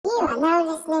now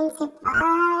listening to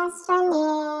Past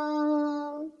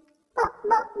Running.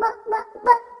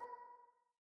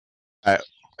 Alright.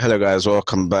 Hello, guys.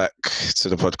 Welcome back to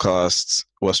the podcast.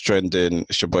 What's trending?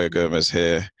 It's your boy Gomez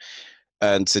here,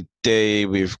 and today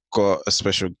we've got a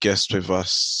special guest with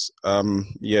us.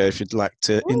 If you'd like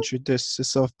to introduce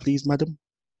yourself, please, madam.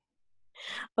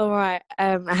 All right.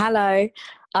 Hello,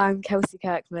 I'm Kelsey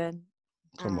Kirkman,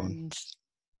 Come on. and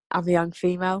I'm a young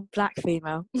female, black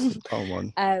female. Come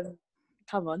on.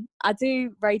 Come on. I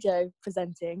do radio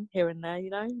presenting here and there. You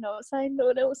know what I'm saying?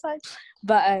 Little side.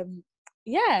 But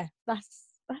yeah, that's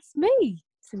me.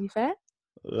 To be fair.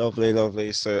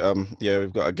 Lovely. So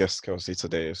we've got a guest, Kelsey,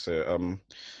 today. So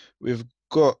we've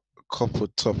got a couple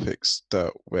topics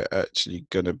that we're actually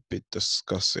gonna be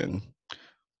discussing.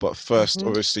 But first,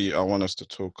 obviously, I want us to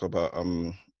talk about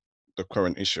the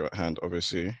current issue at hand,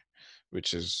 obviously,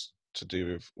 which is to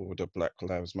do with all the Black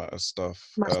Lives Matter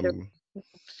stuff.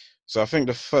 So I think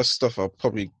the first stuff I'm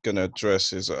probably gonna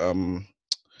address is one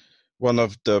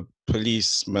of the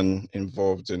policemen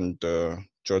involved in the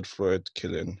George Floyd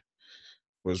killing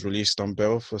was released on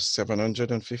bail for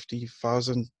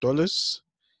 $750,000,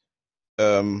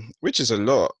 which is a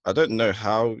lot. I don't know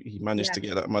how he managed to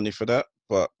get that money for that,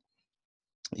 but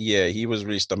yeah, he was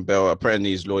released on bail.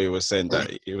 Apparently, his lawyer was saying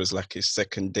that it was like his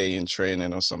second day in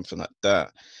training or something like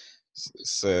that.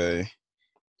 So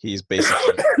he's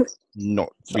basically not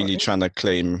really trying to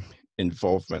claim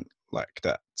involvement like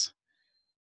that.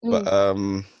 But how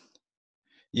do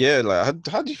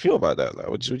you feel about that? Like,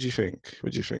 what do you think?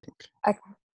 What do you think? Okay.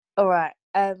 All right.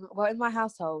 Well, in my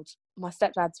household, my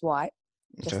stepdad's white,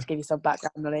 just to give you some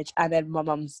background knowledge, and then my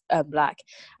mum's black,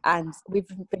 and we've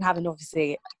been having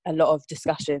obviously a lot of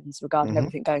discussions regarding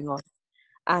everything going on,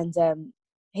 and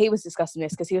he was discussing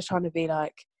this because he was trying to be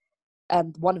like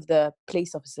one of the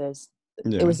police officers.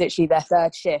 It was literally their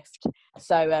third shift,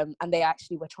 so and they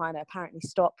actually were trying to apparently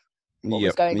stop what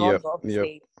was going on, but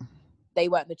obviously they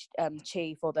weren't the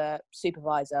chief or the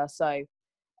supervisor, so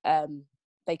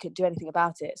they couldn't do anything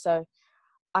about it. So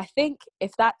I think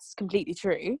if that's completely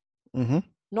true,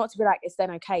 not to be like it's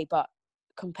then okay, but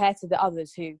compared to the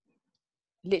others who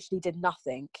literally did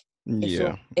nothing,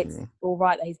 it's all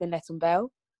right that he's been let on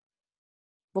bail.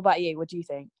 What about you? What do you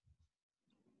think?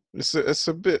 It's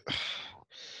a bit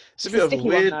of a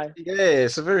weird one,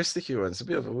 it's a very sticky one. It's a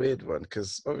bit of a weird one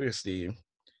because obviously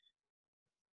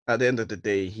at the end of the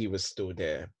day he was still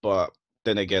there, but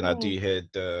then again I do hear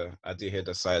the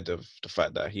side of the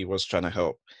fact that he was trying to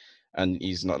help, and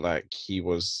he's not like he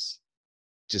was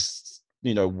just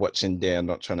watching there and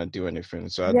not trying to do anything.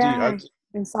 So I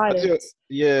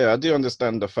do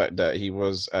understand the fact that he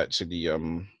was actually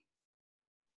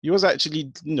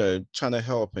trying to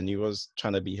help, and he was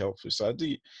trying to be helpful. So I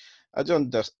do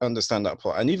understand that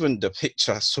part. And even the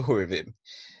picture I saw of him,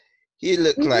 he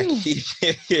looked like he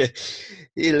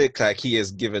looked like he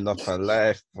has given up on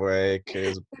life, boy.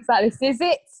 Because this is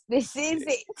it.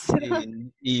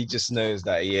 he just knows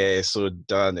that it's all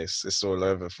done. It's all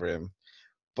over for him.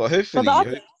 But hopefully, they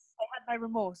had no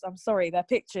remorse. I'm sorry, their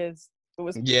pictures. It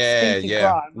was crime,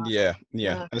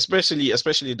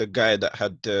 especially the guy that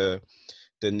had the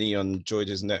knee on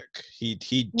George's neck. He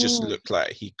just looked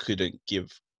like he couldn't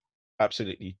give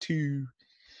absolutely two.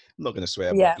 I'm not gonna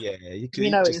swear, but you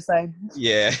know what you're saying.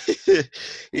 Yeah,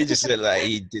 he just looked like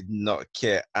he did not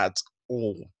care at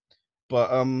all. But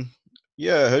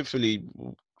hopefully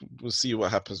we'll see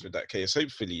what happens with that case.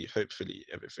 Hopefully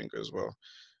everything goes well.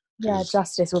 Yeah,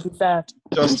 justice will be served.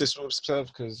 Justice will be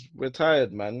served because we're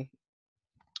tired, man.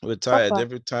 We're tired. Proper.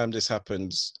 Every time this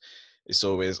happens, it's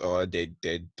always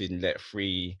they've been let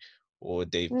free, or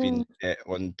they've been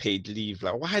on paid leave.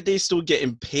 Like, why are they still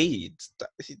getting paid?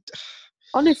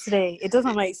 Honestly, it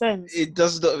doesn't make sense. It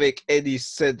does not make any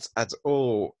sense at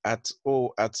all. And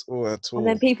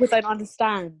then people don't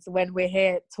understand when we're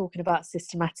here talking about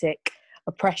systematic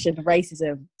oppression and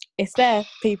racism. It's there,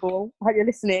 people. I hope you're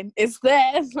listening. It's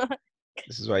there.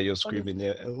 This is why you're screaming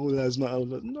there. All lives matter.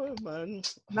 No, man.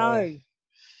 No.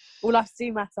 All lives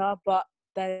do matter, but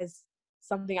there's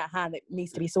something at hand that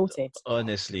needs to be sorted.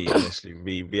 Honestly,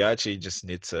 we actually just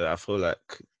need to. I feel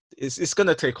like it's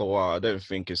gonna take a while. I don't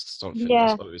think it's something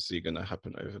that's obviously gonna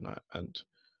happen overnight. And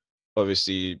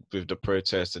obviously with the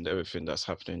protests and everything that's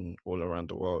happening all around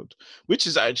the world, which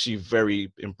is actually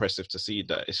very impressive to see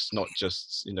that it's not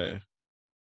just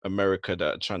America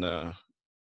that are trying to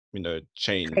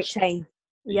change.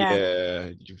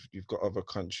 You've got other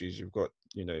countries. You've got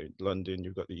London.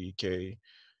 You've got the UK.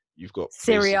 You've got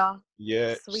Syria.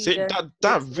 Sweden.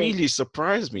 That really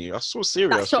surprised me. I saw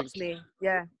Syria. That shocked me.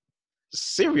 Yeah.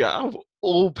 Syria, out of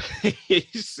all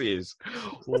places.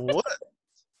 What?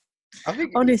 I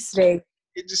think Honestly,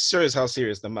 it just shows how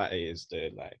serious the matter is. Though,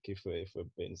 like if we're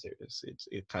being serious,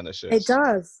 it kind of it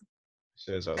does.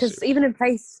 shows how Because serious. even in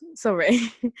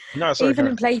No, sorry, even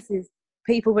Karen. in places,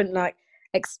 people wouldn't like,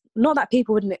 not that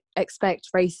people wouldn't expect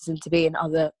racism to be in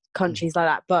other countries like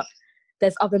that, but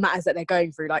there's other matters that they're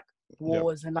going through, like Yep.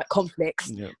 wars and like conflicts.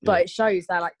 Yep. But it shows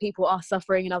that like people are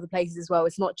suffering in other places as well.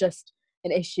 It's not just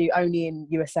an issue only in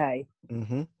USA.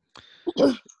 Mm-hmm.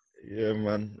 Yeah,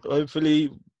 man.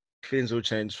 Hopefully, things will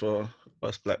change for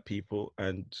us black people,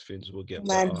 and things will get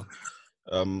Man. better.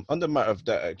 On the matter of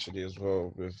that, actually, as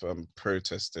well, with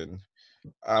protesting,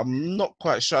 I'm not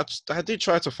quite sure. I did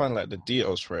try to find like the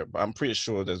details for it, but I'm pretty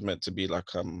sure there's meant to be like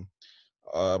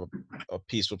a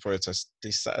peaceful protest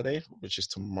this Saturday, which is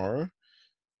tomorrow.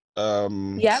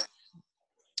 Yeah.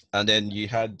 And then you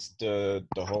had the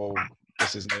whole,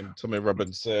 what's his name, Tommy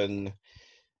Robinson,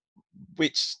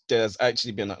 which there's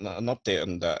actually been an update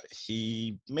on that.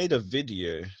 He made a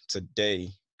video today,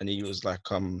 and he was like,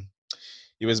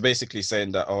 he was basically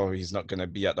saying that, oh, he's not gonna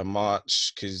be at the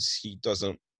march because he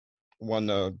doesn't want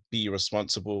to be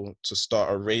responsible to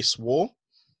start a race war.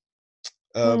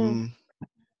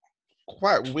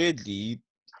 Quite weirdly,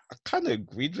 I kind of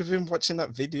agreed with him watching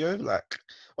that video. Like,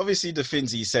 obviously, the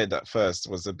things he said at first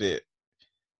was a bit,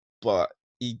 but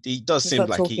he does seem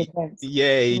like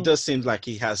he does seem like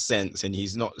he has sense and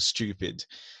he's not stupid.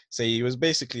 So he was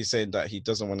basically saying that he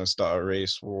doesn't want to start a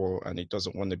race war and he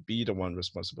doesn't want to be the one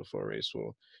responsible for a race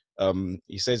war.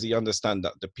 He says he understands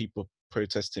that the people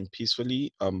protesting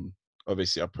peacefully,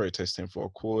 obviously are protesting for a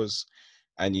cause,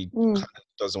 and he kind of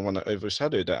doesn't want to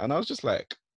overshadow that. And I was just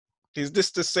like, is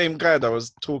this the same guy that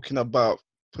was talking about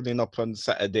pulling up on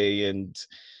Saturday and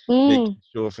making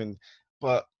sure things?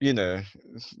 But you know,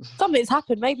 something's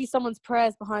happened. Maybe someone's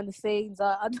prayers behind the scenes.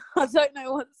 I don't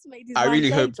know what's made his mind. I really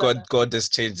hope like God has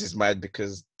changed his mind,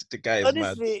 because the guy is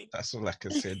honestly mad. That's all I can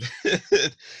say.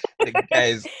 The guy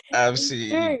is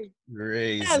absolutely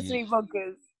crazy. Absolutely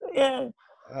bonkers. Yeah.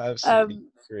 Absolutely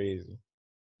crazy.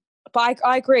 But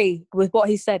I agree with what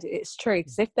he said. It's true,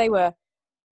 because if they were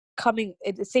coming,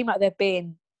 it seemed like they're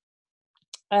being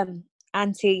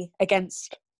anti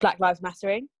against Black Lives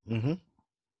Mattering.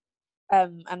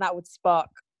 And that would spark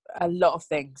a lot of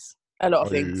things. A lot.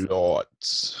 Boy.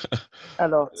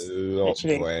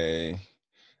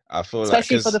 I feel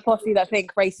especially like, for the posse that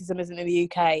think racism isn't in the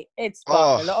UK, it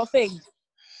sparked a lot of things.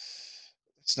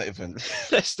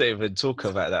 Let's not even talk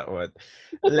about that one.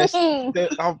 I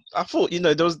thought,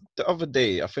 there was the other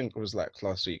day, I think it was like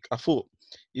last week, I thought,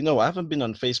 I haven't been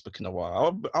on Facebook in a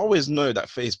while. I always know that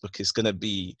Facebook is gonna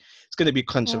be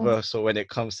controversial when it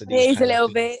comes to these. It is a little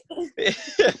bit.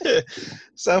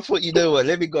 So I thought, you know what?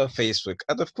 Let me go on Facebook,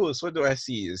 and of course, what do I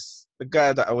see is the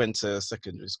guy that I went to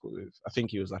secondary school with. I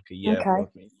think he was like a year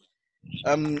above me.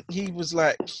 He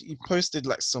posted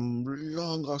like some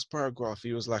long ass paragraph.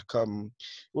 He was like, he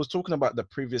was talking about the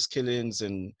previous killings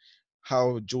and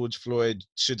how George Floyd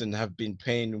shouldn't have been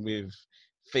paying with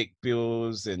fake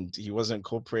bills, and he wasn't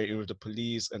cooperating with the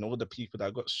police, and all the people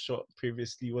that got shot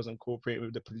previously wasn't cooperating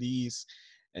with the police,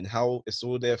 and how it's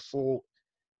all their fault.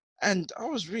 And I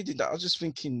was reading that, I was just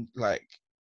thinking, like,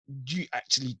 you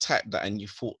actually typed that and you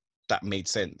thought that made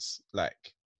sense?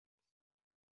 Like,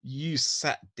 you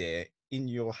sat there in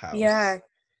your house,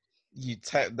 you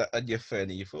typed that on your phone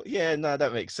and you thought, yeah, no,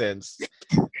 that makes sense.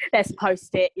 Let's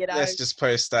post it, Let's just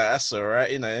post that, that's all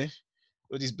right,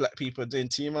 all these black people are doing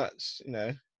too much,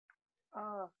 I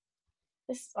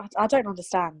don't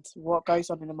understand what goes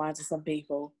on in the minds of some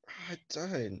people. I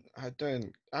don't.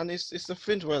 And it's a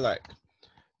thing where, like,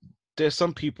 there's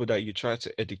some people that you try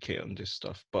to educate on this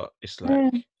stuff, but it's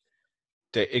like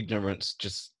their ignorance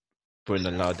just won't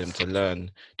allow them to learn.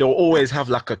 They'll always have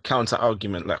like a counter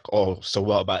argument, like, oh, so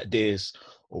what about this,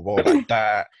 or what about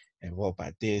that, and what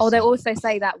about this? Oh, they also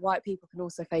say that white people can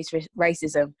also face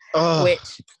racism,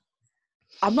 which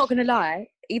I'm not gonna lie,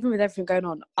 even with everything going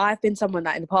on, I've been someone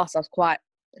that in the past I was quite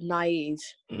naive.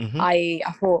 I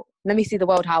thought, let me see the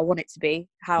world how I want it to be,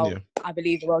 how I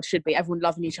believe the world should be, everyone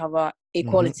loving each other,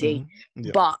 equality.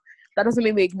 But that doesn't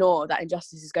mean we ignore that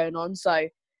injustice is going on. So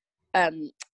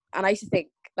and I used to think,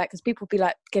 like, because people would be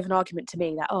like, give an argument to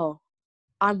me that, oh,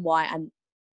 I'm white and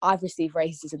I've received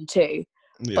racism too,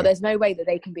 but there's no way that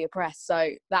they can be oppressed. So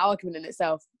that argument in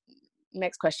itself,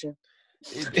 next question.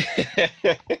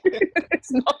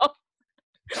 It's not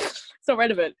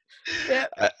relevant. Yeah,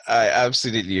 I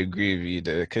absolutely agree with you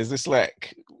though, because it's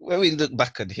like, when we look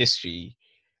back on history,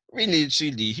 really and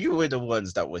truly, who were the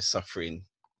ones that were suffering?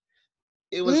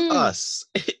 It was us.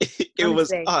 It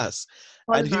was us.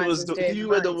 And who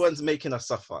were the ones making us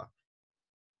suffer?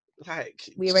 Like,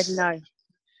 we already know.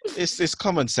 it's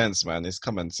common sense, man. It's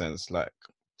common sense. Like,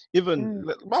 even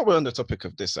while we're on the topic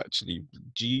of this, actually,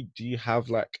 do you have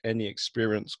like any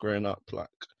experience growing up? Like,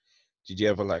 did you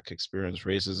ever like experience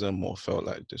racism or felt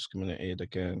like discriminated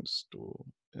against, or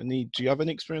any? Do you have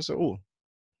any experience at all?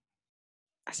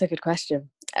 That's a good question.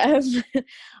 Um,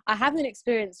 I haven't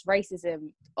experienced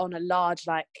racism on a large,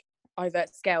 like,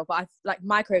 overt scale, but I've like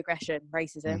microaggression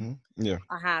racism. Yeah.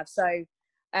 I have. So,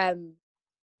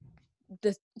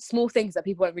 the small things that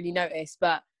people won't really notice.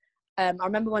 But I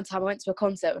remember one time I went to a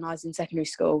concert when I was in secondary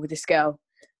school with this girl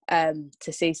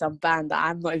to see some band that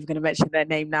I'm not even going to mention their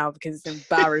name now because it's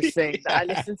embarrassing that I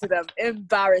listened to them.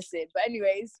 Embarrassing. But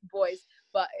anyways, boys,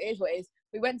 but it is what it is.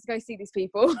 We went to go see these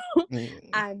people,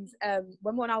 and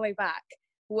when we were on our way back,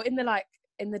 we were in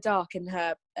the dark in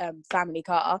her family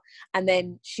car, and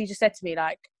then she just said to me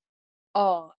like,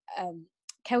 "Oh,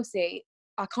 Kelsey,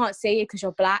 I can't see you because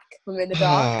you're black when we're in the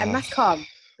dark," and that's calm.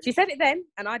 She said it then,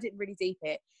 and I didn't really deep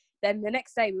it. Then the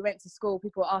next day we went to school.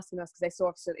 People were asking us because they saw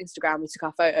us on Instagram. We took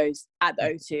our photos at the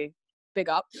O2, big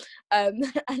up, and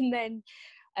then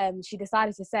she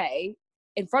decided to say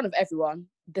in front of everyone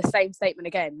the same statement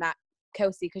again, that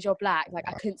Kelsey, because you're black, like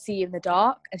I couldn't see you in the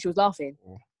dark, and she was laughing.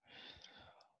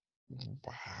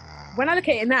 Wow. When I look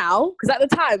at it now, because at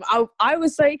the time I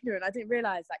was so ignorant, I didn't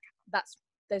realize like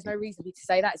there's no reason for you to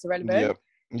say that. It's irrelevant.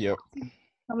 Yep.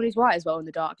 Someone who's white as well in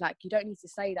the dark, like you don't need to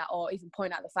say that or even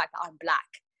point out the fact that I'm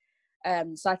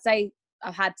black. So I'd say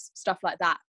I've had stuff like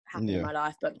that happen in my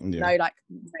life, but no like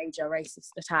major racist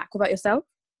attack. What about yourself?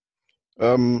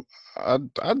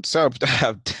 I'd say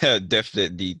I've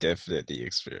definitely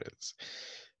experienced.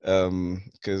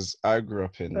 Because I grew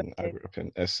up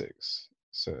in Essex,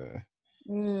 so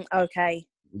okay.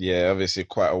 Yeah, obviously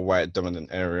quite a white dominant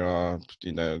area.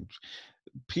 You know,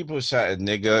 people shouted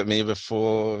nigger at me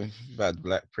before. You've had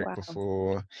black prick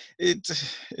before.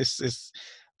 It's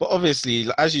but obviously,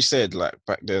 as you said, like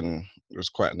back then it was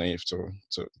quite naive to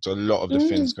a lot of the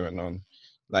things going on.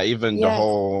 Like even the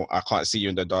whole "I can't see you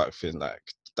in the dark" thing, like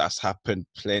that's happened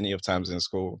plenty of times in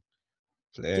school.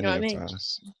 Plenty of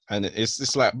times. And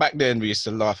it's like back then we used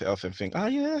to laugh it off and think, oh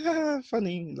yeah,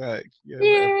 funny, like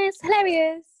it's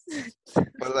hilarious.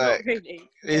 But like really.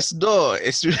 It's not.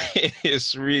 It's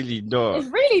really not. It's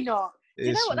really not. Do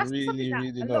you know what? That's something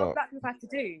that a lot of black people have to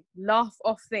do. Laugh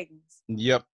off things.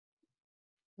 Yep.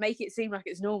 Make it seem like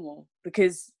it's normal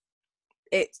because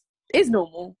it is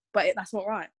normal, but that's not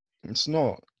right. It's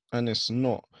not, and it's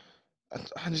not,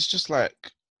 and it's just like,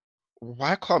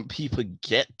 why can't people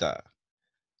get that?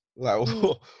 Like,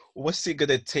 what's it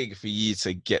gonna take for you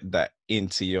to get that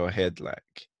into your head? Like,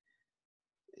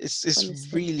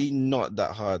 it's really not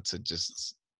that hard to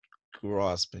just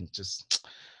grasp and just.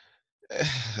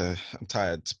 I'm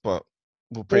tired, but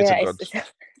we'll pray to God.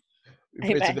 We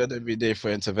pray to God every day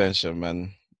for intervention,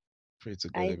 man. Pray to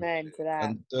God. Amen to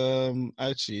that. And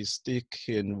actually,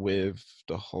 sticking with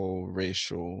the whole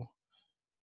racial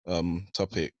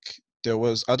topic, there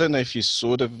was, I don't know if you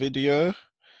saw the video,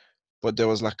 but there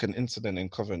was like an incident in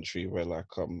Coventry where like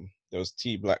there was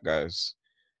two black guys.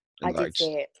 And, I did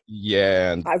see it.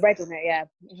 Yeah, and I read on it. Yeah,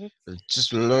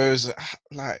 just loads.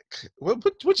 Like, what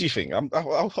do you think? I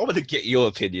want to get your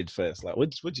opinion first. Like,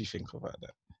 what do you think about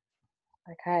that?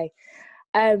 Okay,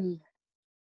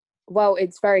 well,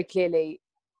 it's very clearly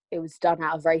it was done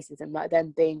out of racism, like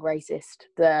them being racist.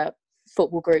 The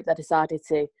football group that decided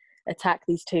to attack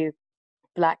these two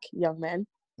black young men.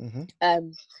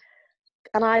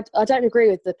 And I don't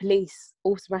agree with the police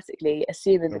automatically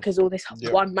assuming because all this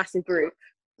one massive group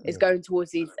is going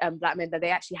towards these black men that they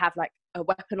actually have like a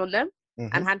weapon on them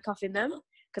and handcuffing them.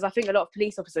 Because I think a lot of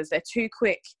police officers, they're too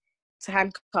quick to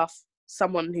handcuff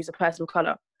someone who's a person of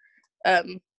colour.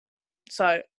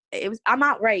 So I'm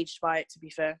outraged by it, to be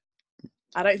fair.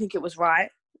 I don't think it was right.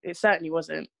 It certainly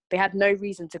wasn't. They had no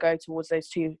reason to go towards those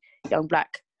two young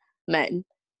black men.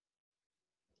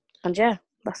 And yeah,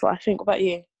 that's what I think. What about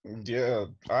you? Yeah,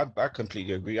 I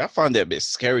completely agree. I found it a bit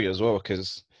scary as well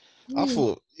because I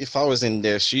thought if I was in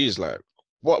their shoes, like,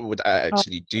 what would I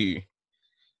actually do?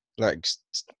 Like,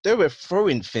 they were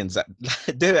throwing things at.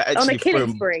 They were actually on a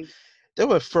killing spree. They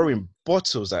were throwing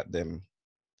bottles at them.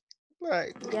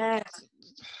 Like,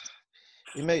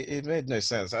 it made no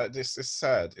sense. It's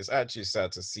sad. It's actually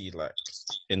sad to see, like,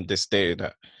 in this day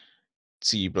that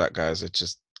two black guys are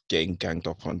just getting ganged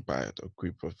up on by a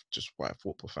group of just white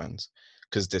football fans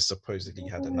because they supposedly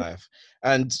had a knife,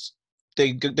 and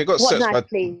they got searched by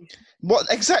what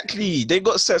exactly? They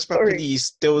got searched by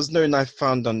police. There was no knife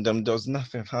found on them. There was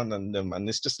nothing found on them, and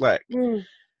it's just like,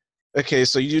 okay,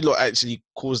 so you lot actually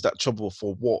caused that trouble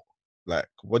for what? Like,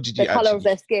 what did you? The color of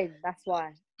their skin. That's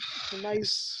why. For no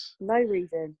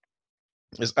reason.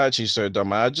 It's actually so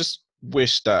dumb. I just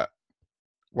wish that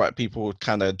white people would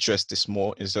kind of address this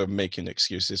more instead of making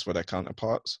excuses for their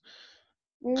counterparts.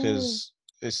 Mm, Because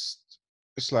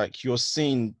it's like you're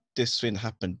seeing this thing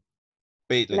happen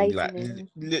blatantly, like blatantly.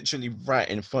 literally right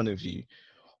in front of you.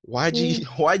 Why do Mm. you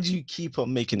why do you keep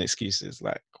on making excuses?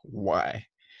 Like, why?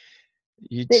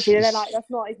 You Literally, they're like, just let's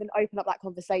not even open up that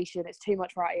conversation. It's too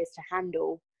much for our ears to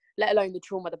handle, let alone the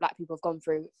trauma that Black people have gone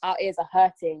through. Our ears are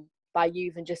hurting by you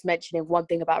even just mentioning one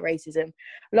thing about racism.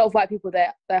 A lot of white people,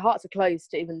 their hearts are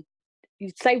closed to even, you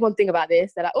say one thing about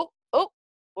this, they're like, oh, oh,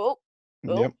 oh,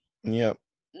 oh, yep, yep.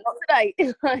 not today.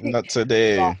 Like, Not but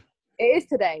today. it is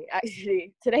today,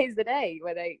 actually. Today's the day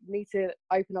where they need to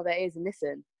open up their ears and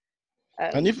listen.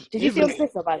 And if Did you see even on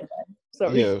Twitter, by the way?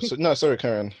 Sorry. yeah, so, no, sorry,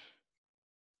 Karen.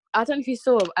 I don't know if you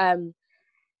saw,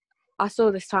 I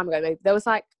saw this time ago, maybe. There was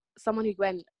like someone who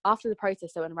went, after the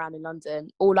protest that went around in London,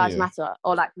 All Lives Yeah. Matter,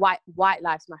 or like White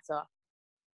Lives Matter.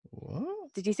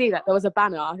 What? Did you see that? There was a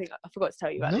banner. I think I forgot to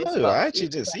tell you about this. No, But I actually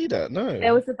didn't see that. No.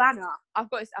 there was a banner. I'll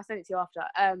send it to you after.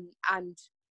 And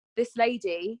this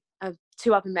lady and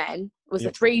two other men, was a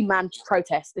Yep. 3-man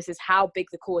protest. This is how big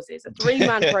the cause is. A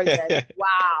 3-man protest.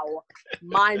 Wow.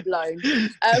 Mind blown.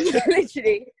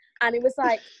 Literally. And it was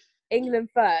like England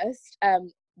first,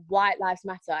 White Lives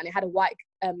Matter. And it had a white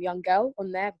young girl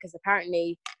on there because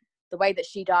apparently the way that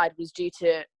she died was due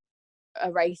to a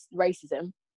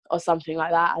racism or something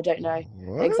like that. I don't know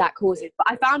the What? exact causes. But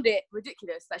I found it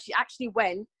ridiculous that she actually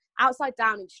went outside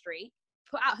Downing Street,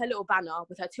 put out her little banner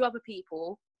with her 2 other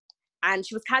people, and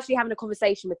she was casually having a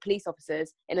conversation with police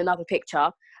officers in another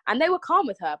picture, and they were calm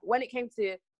with her. But when it came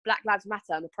to Black Lives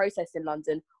Matter and the protests in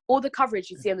London, all the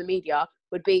coverage you see on the media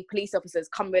would be police officers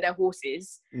coming with their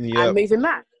horses and Yep. moving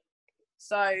mad.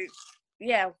 So,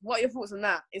 yeah, what are your thoughts on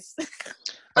that? It's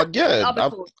Yeah, other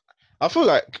cause, I feel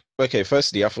like, okay,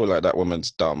 firstly, I feel like that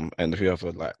woman's dumb, and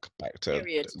whoever like backed her,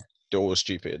 period. they're all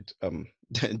stupid.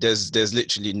 There's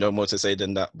literally no more to say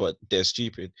than that, but they're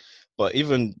stupid. But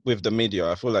even with the media,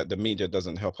 I feel like the media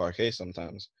doesn't help our case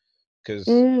sometimes, because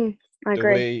I the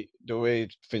agree. way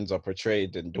things are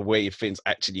portrayed and the way things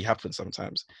actually happen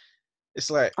sometimes,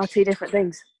 it's like, Are 2 different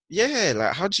things. yeah,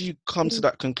 like how do you come to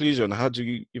that conclusion? How do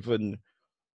you even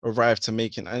arrive to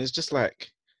making? And it's just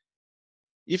like,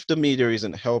 if the media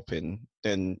isn't helping,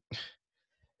 then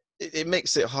it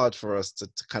makes it hard for us to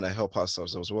kind of help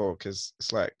ourselves as well, because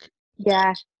it's like,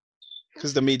 Yeah,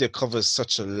 because the media covers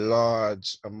such a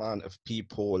large amount of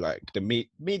people, like the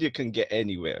media can get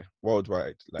anywhere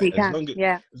worldwide, like you can.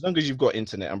 Yeah. as long as you've got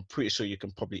internet, I'm pretty sure you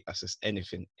can probably access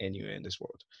anything anywhere in this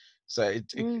world. So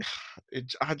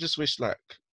I just wish like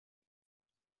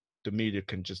the media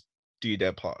can just do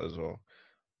their part as well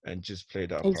and just play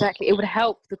that part. Exactly. It would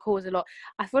help the cause a lot.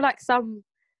 I feel like some,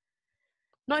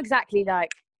 not exactly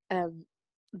like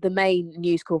the main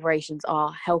news corporations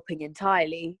are helping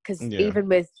entirely, because Yeah. even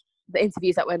with the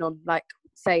interviews that went on, like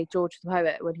say George the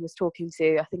Poet, when he was talking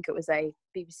to, I think it was a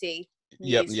BBC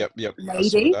Yep. news I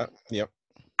saw lady, that. Yep.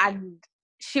 and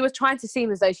she was trying to seem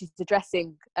as though she's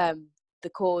addressing the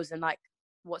cause and like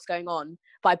what's going on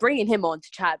by bringing him on to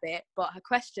chat a bit, but her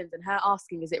questions and her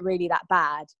asking, is it really that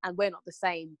bad? And we're not the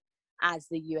same as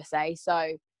the USA,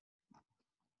 so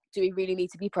do we really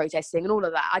need to be protesting and all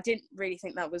of that? I didn't really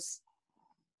think that was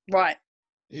right.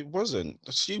 It wasn't.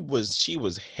 She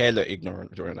was hella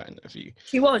ignorant during that interview.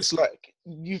 She was. It's like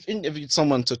you've interviewed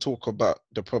someone to talk about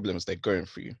the problems they're going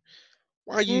through.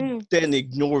 Why are you then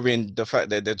ignoring the fact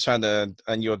that they're trying to,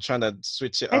 and you're trying to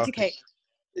switch it up? Educate.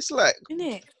 It's like, Isn't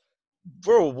it?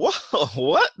 bro, what?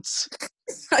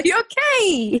 Are you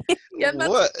okay? You're not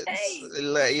What? okay.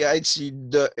 Like, you're actually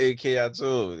not okay at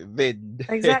all. Then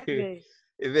Exactly.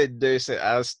 even they say,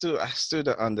 I still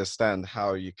don't understand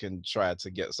how you can try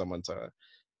to get someone to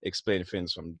explain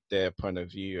things from their point of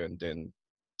view and then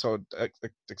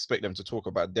expect them to talk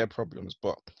about their problems,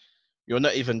 but you're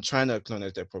not even trying to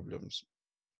acknowledge their problems.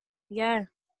 Yeah.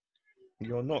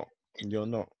 You're not,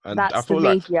 and That's I feel the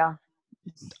like, media.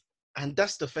 and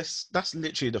that's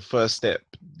literally the first step.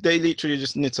 They literally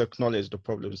just need to acknowledge the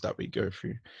problems that we go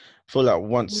through. I feel like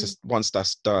once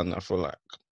that's done, I feel like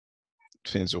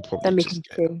things will probably Then we just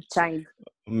can change.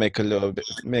 make it a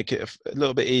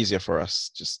little bit easier for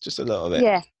us, just a little bit.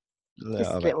 Yeah.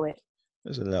 Just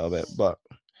a little bit. But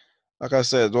like I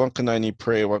said, one can only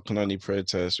pray, one can only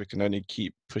protest. We can only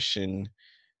keep pushing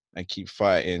and keep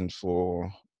fighting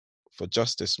for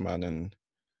justice, man, and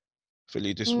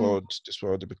hopefully this world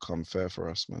will become fair for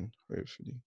us, man.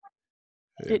 Hopefully.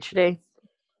 Literally.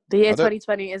 The year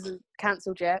 2020 isn't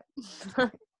cancelled yet.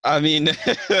 I mean,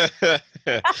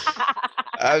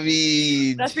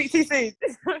 Don't speak too soon.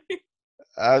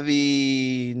 I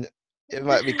mean, It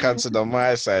might be cancelled on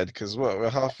my side because what we're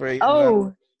halfway in now.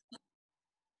 Oh,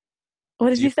 what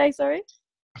did Do you you, say? Sorry.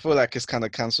 I feel like it's kind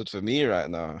of cancelled for me right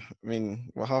now. I mean,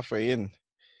 we're halfway in.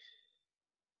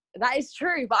 That is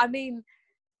true, but I mean,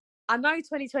 I know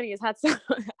 2020 has had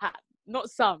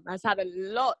some, has had a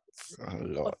lot A of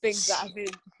lot. things that have been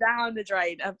down the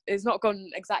drain. It's not gone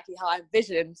exactly how I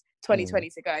envisioned 2020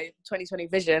 to go. 2020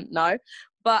 vision, no.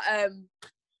 But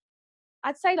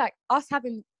I'd say like us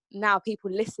having now people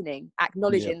listening, Yep.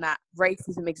 acknowledging that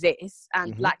racism exists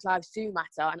and Mhm. Black lives do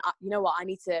matter. And you know what? I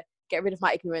need to get rid of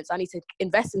my ignorance. I need to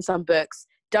invest in some books,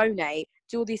 donate,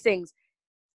 do all these things.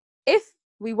 If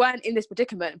we weren't in this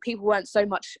predicament and people weren't so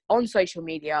much on social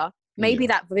media, maybe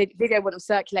Yeah. that video wouldn't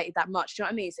have circulated that much. Do you know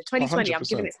what I mean? So 2020, I'm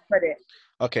giving 100%. it some credit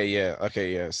Okay,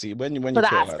 yeah. See, when you for put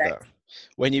that it like that, aspect.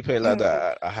 when you put it like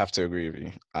that, I have to agree with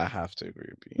you. I have to agree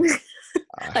with you.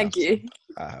 Thank you.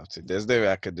 I have to. There's no way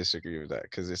I could disagree with that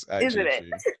because it's Isn't actually it?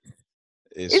 true.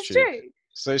 It's It's true. true.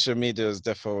 Social media has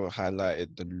definitely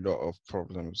highlighted a lot of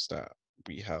problems that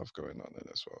we have going on in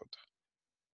this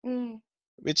world,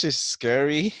 which is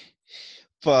scary,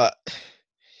 but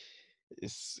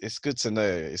it's good to know.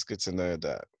 It's good to know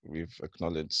that we've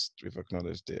acknowledged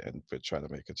it and we're trying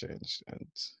to make a change. And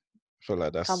I feel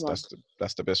like Come on.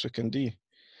 that's the best we can do.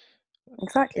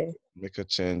 Exactly. Make a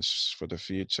change for the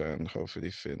future, and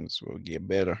hopefully things will get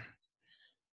better.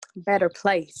 Better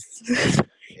place.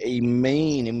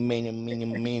 Amen.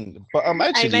 But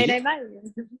actually,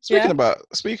 Amen.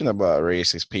 speaking Yeah. about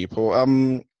racist people, I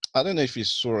don't know if you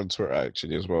saw on Twitter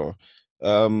actually as well.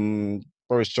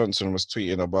 Boris Johnson was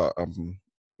tweeting about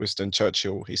Winston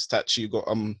Churchill. His statue got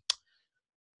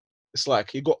it's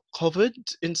like he got covered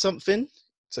in something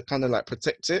to kind of like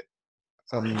protect it.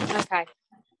 Okay.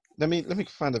 Let me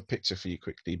find a picture for you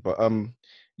quickly. But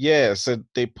yeah, so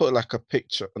they put like a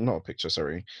picture, not a picture,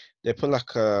 sorry. They put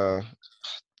like a,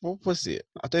 what was it?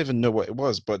 I don't even know what it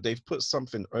was, but they've put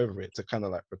something over it to kind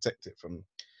of like protect it from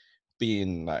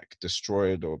being like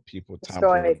destroyed or people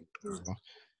tampering. Destroyed.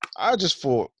 I just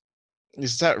thought,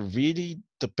 is that really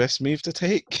the best move to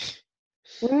take?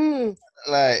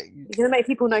 Like, You're gonna make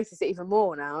people notice it even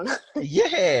more now.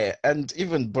 yeah, and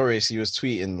even Boris, he was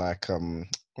tweeting like,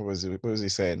 what was it? What was he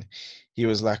saying? He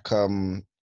was like,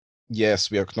 yes,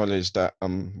 we acknowledge that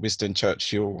Winston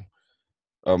Churchill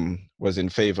was in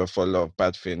favor for a lot of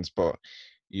bad things, but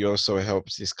he also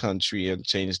helped this country and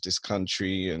changed this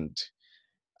country. And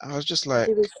I was just like,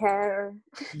 Do we care?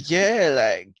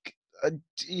 yeah, like,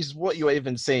 is what you're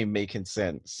even saying making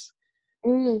sense?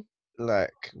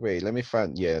 Like, wait, let me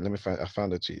find. I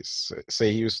found the tweet. So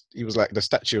he was like, the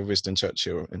statue of Winston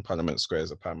Churchill in Parliament Square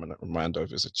is a permanent reminder of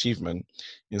his achievement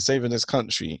in saving his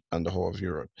country and the whole of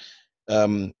Europe.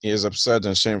 It is absurd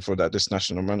and shameful that this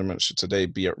national monument should today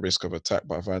be at risk of attack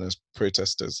by violent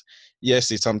protesters. Yes,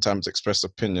 he sometimes expressed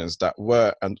opinions that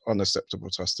were and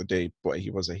unacceptable to us today, but he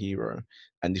was a hero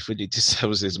and he fully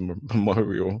deserves his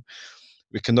memorial.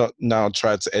 We cannot now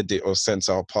try to edit or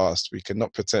censor our past. We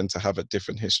cannot pretend to have a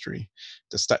different history.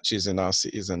 The statues in our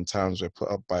cities and towns were put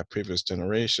up by previous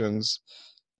generations.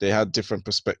 They had different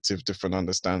perspectives, different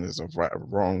understandings of right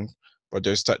and wrong, but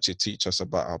those statues teach us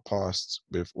about our past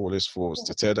with all its faults.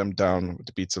 To tear them down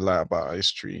would be to lie about our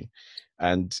history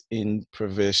and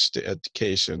impoverish the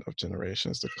education of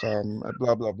generations to come, and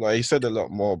blah, blah, blah. He said a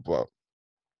lot more, but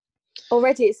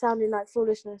Already it's sounding like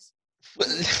foolishness.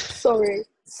 Sorry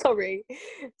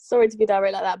to be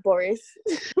direct like that, Boris.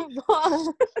 I'm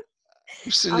not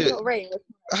rating with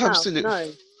my mouth, absolute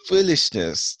no.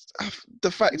 foolishness.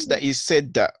 The fact that he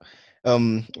said that,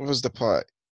 what was the part?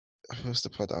 What's the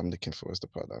part that I'm looking for?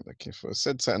 It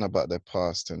said something about their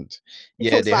past, and He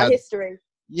yeah, talks they about had, history.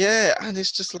 yeah, and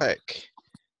it's just like,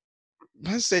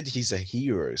 man said he's a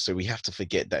hero, so we have to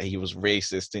forget that he was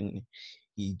racist and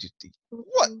he did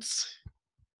what?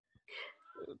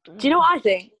 Do you know what I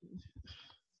think?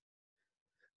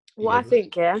 What Yeah. I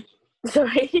think, yeah?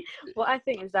 Sorry. What I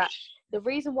think is that the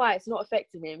reason why it's not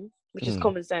affecting him, which is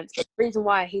common sense, but the reason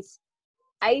why he's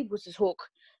able to talk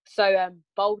so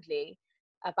boldly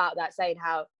about that, saying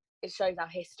how it shows our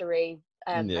history,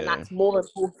 and that's more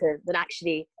important than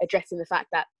actually addressing the fact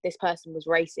that this person was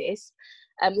racist,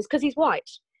 is because he's white.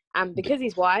 And because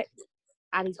he's white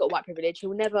and he's got white privilege,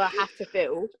 he'll never have to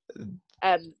feel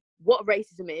what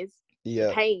racism is,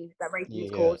 the pain that racism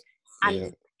has caused,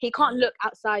 and he can't look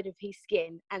outside of his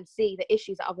skin and see the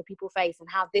issues that other people face and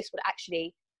how this would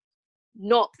actually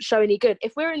not show any good.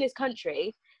 If we're in this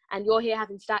country and you're here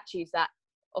having statues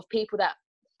of people that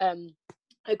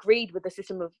agreed with the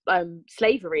system of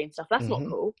slavery and stuff, that's not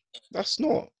cool. That's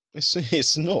not.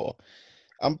 It's not.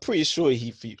 I'm pretty sure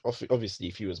obviously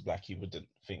if he was black, he wouldn't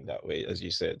think that way, as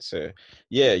you said. So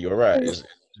yeah, you're right. It's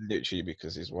literally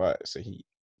because he's white. So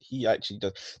he actually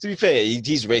does. To be fair,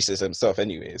 he's racist himself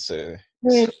anyway. So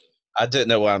I don't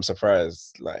know why I'm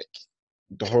surprised. Like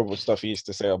the horrible stuff he used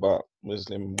to say about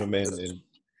Muslim women and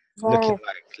looking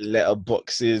like letter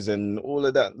boxes and all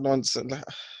of that nonsense.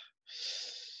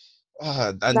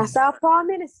 And That's our prime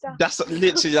minister. that's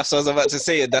literally that's what I was about to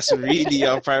say. And that's really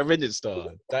our prime minister.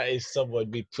 That is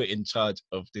someone we put in charge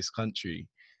of this country.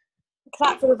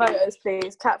 Clap for the voters,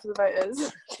 please. Clap for the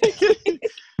voters.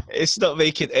 It's not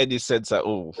making any sense at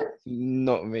all.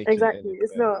 Not making exactly.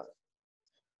 It's sense. not.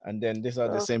 And then these are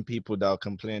the same people that will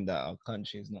complain that our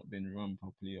country has not been run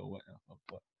properly or whatever.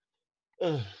 But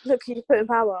look who you put in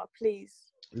power, please.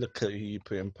 Look at who you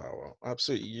put in power.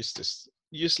 Absolutely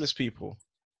useless people.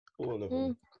 All of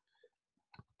them.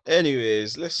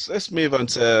 Anyways, let's move on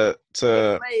to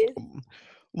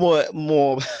more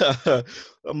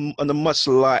on a much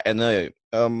lighter note.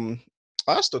 I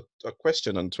asked a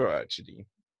question on Twitter actually,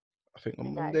 I think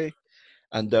on Monday,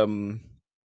 and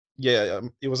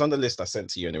it was on the list I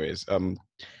sent to you anyways. And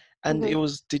it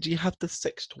was, did you have the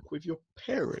sex talk with your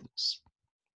parents?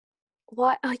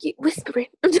 Why are you whispering?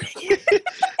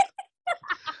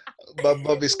 My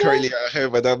mum is currently at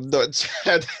home and I'm not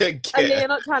trying to get... Oh, yeah, you're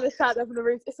not trying to shout up on the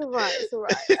roof. It's all right.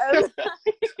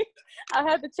 I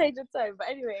heard the change of tone. But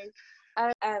anyway,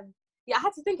 I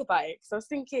had to think about it. because I was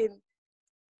thinking,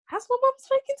 has my mum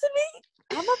spoken to me?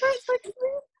 Have my parents spoken to me?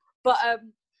 But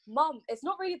mum, it's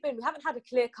not really been... We haven't had a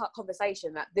clear-cut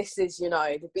conversation that this is,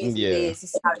 the B's and B's,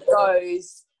 this is how it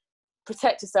goes.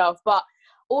 Protect yourself. But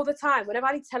all the time, whenever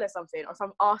I need to tell her something or if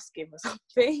I'm asking for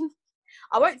something...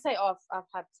 I won't say I've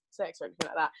had sex or anything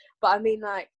like that, but I mean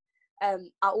I'll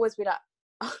always be like,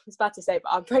 I was about to say,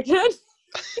 but I'm pregnant.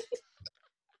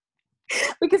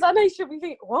 Because I know she'll be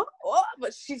thinking, what?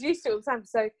 But she's used to it all the time.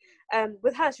 So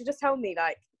with her, she'll just tell me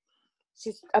like,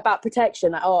 she's about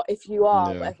protection, like, oh, if you are,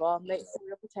 whatever, make sure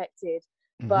you're protected.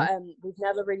 But we've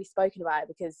never really spoken about it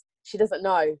because she doesn't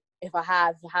know if I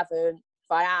have, if I haven't, if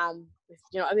I am,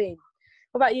 you know what I mean?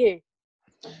 What about you?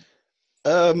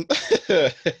 It's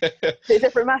a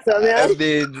different matter. I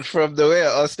mean, from the way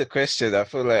I asked the question, I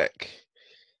feel like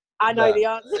I know the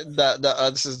answer. The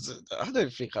answers. I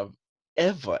don't think I've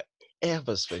ever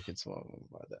spoken to my mom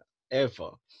about that.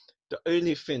 Ever. The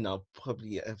only thing I'll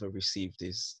probably ever received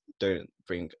is don't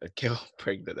bring a girl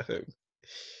pregnant home.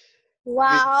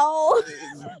 Wow.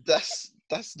 That's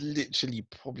literally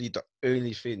probably the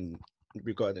only thing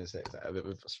regarding sex that I've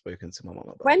ever spoken to my mum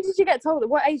about. When did you get told?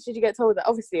 What age did you get told that?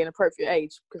 Obviously an appropriate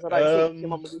age, because I don't think your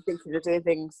mum would be thinking of doing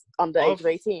things under age of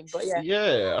 18. But yeah.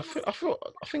 Yeah, I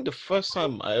think the first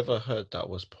time I ever heard that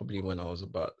was probably when I was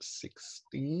about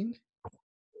 16.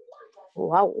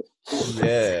 Wow.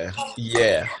 Yeah.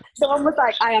 Someone was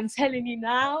like, I am telling you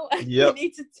now, you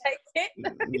need to take it.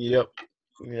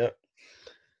 Yep.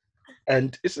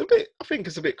 And I think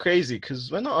it's a bit crazy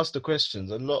because when I asked the questions,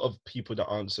 a lot of people that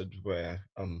answered were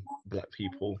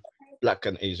black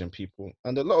and Asian people.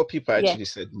 And a lot of people actually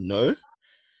said no.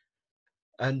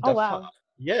 And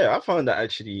I found that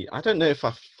actually, I don't know if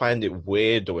I find it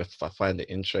weird or if I find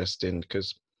it interesting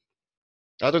because,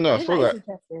 I don't know, I feel like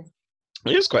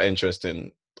it is quite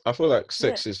interesting. I feel like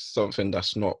sex is something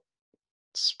that's not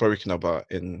spoken about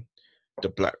in the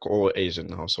black or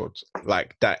Asian households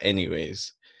like that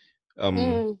anyways.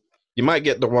 You might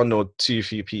get the one or two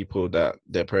few people that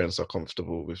their parents are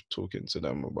comfortable with talking to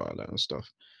them about that and stuff.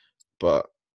 But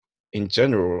in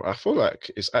general, I feel like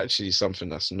it's actually something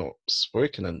that's not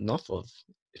spoken enough of,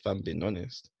 if I'm being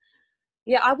honest.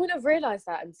 Yeah, I wouldn't have realised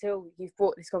that until you've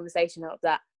brought this conversation up,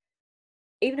 that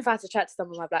even if I had to chat to some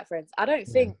of my black friends, I don't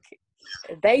think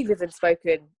they've even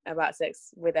spoken about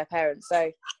sex with their parents.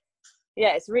 So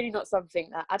yeah, it's really not something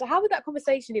that... how would that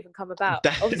conversation even come about?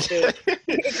 Obviously,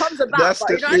 it comes about. That's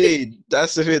the thing.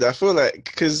 That's the thing. I feel like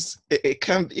because it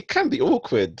can be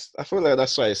awkward. I feel like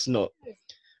that's why it's not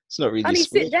really. Honey,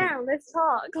 sit down. Let's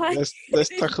talk.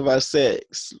 Let's talk about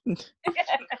sex.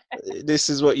 This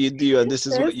is what you do, and this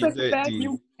is what you don't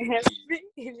do.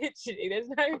 Literally, there's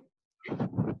no...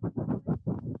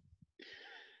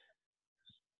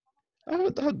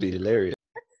 That would be hilarious.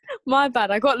 My bad.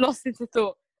 I got lost into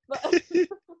thought.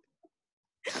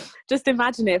 Just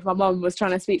imagine it if my mum was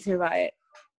trying to speak to me about it.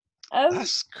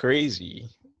 That's crazy.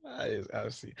 I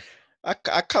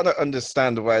kind of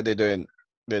understand why they don't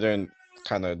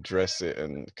kind of address it,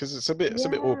 and because it's a bit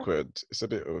awkward. It's a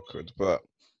bit awkward, but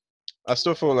I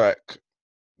still feel like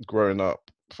growing up,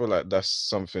 I feel like that's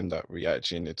something that we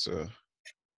actually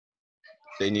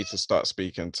they need to start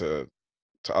speaking to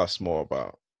us more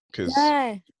about, because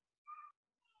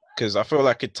because I feel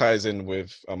like it ties in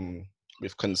with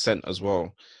consent as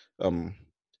well. Oh,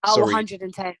 Sorry,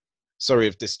 110. sorry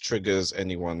if this triggers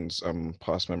anyone's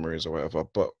past memories or whatever,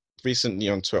 but recently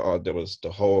on Twitter there was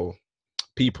the whole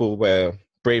people were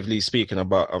bravely speaking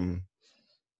about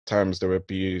times they were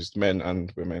abused, men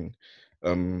and women,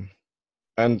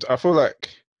 and I feel like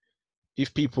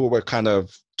if people were kind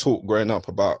of taught growing up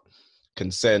about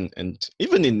consent, and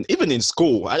even in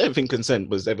school, I don't think consent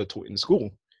was ever taught in school,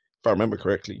 if I remember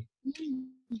correctly.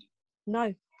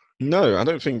 No. No, I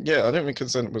don't think. Yeah, I don't think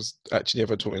consent was actually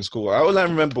ever taught in school. All I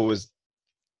remember was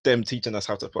them teaching us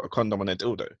how to put a condom on a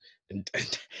dildo, and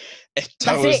that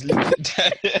That's was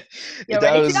it. You're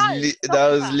that ready to was go.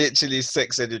 that was literally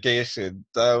sex education.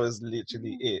 That was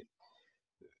literally it.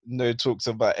 No talks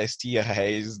about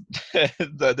STIs,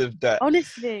 none of that.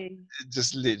 Honestly.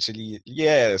 Just literally,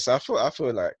 yes. I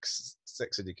feel like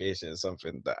sex education is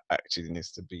something that actually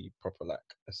needs to be proper like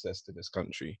assessed in this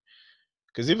country.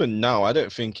 Because even now, I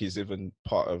don't think it's even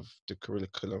part of the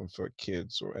curriculum for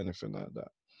kids or anything like that.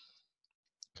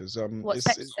 Because What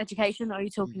sex education? Are you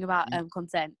talking about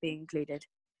consent being included?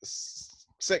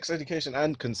 Sex education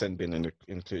and consent being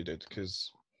included.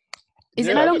 Because is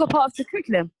it no longer part of the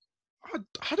curriculum?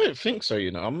 I don't think so.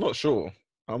 I'm not sure.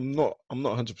 I'm not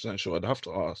 100% sure. I'd have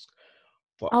to ask.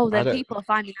 But then people are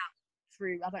finding out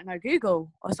through, I don't know,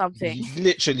 Google or something.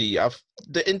 Literally,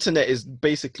 the internet is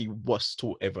basically what's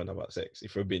taught everyone about sex,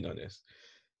 if we're being honest.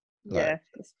 Yeah,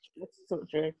 it's sort of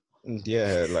true.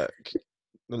 Yeah, like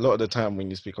a lot of the time when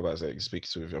you speak about sex, you speak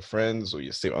to with your friends or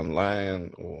you sit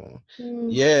online or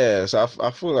yeah. So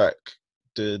I feel like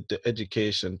the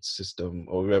education system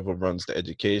or whoever runs the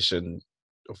education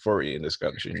authority in this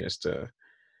country needs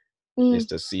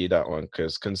to see that one,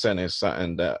 because consent is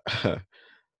something that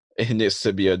it needs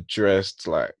to be addressed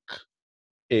like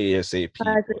ASAP.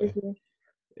 I agree with you.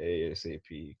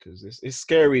 ASAP, because it's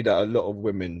scary that a lot of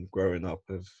women growing up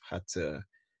have had to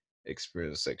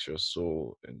experience sexual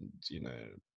assault and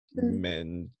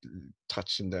men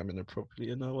touching them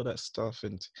inappropriately and all that stuff,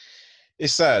 and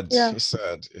it's sad. Yeah. It's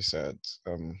sad.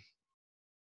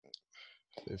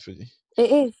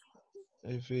 It is.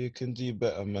 If we can do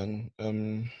better, man.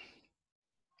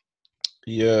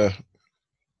 Yeah.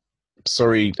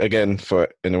 Sorry again for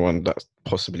anyone that's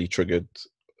possibly triggered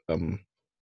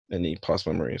any past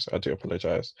memories. I do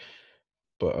apologize.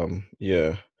 But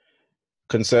yeah.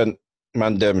 Consent,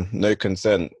 man, them, no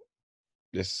consent.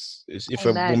 If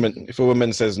a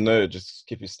woman says no, just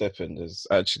keep it stepping. There's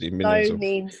actually millions no of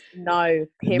means no.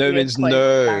 Period. No means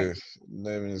no.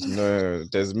 No means no.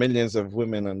 There's millions of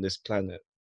women on this planet.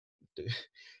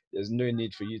 There's no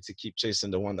need for you to keep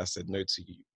chasing the one that said no to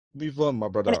you. Move on, my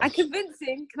brother. And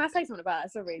convincing. Can I say something about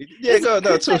it? Sorry. Yeah, go on.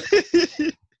 That's all.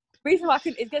 Reason why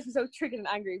it gets me so triggered and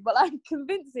angry, but like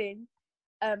convincing,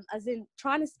 as in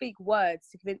trying to speak words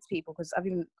to convince people, because I've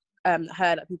even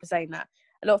heard like, people saying that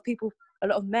a lot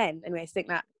of men anyways think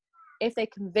that if they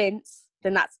convince,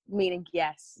 then that's meaning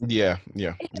yes. Yeah.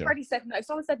 If they've already said no, if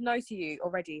someone said no to you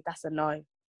already, that's a no.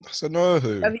 That's a no.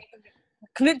 I mean,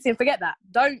 convincing, forget that.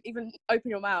 Don't even open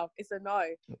your mouth. It's a no.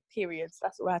 Period.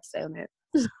 That's all I have to say on it.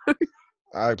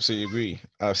 I absolutely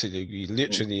agree.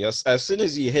 Literally, as soon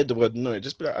as you hear the word no,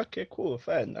 just be like, okay, cool,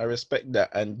 fine, I respect that,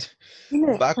 and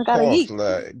back off.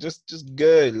 Like, just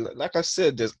go. Like I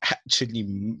said, there's actually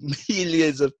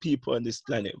millions of people on this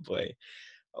planet, boy.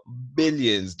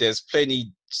 Billions. There's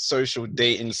plenty social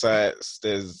dating sites.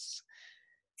 There's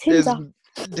literally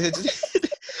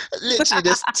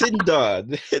there's Tinder.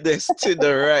 There's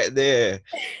Tinder right there.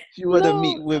 If you want to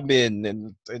meet women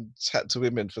and chat to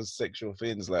women for sexual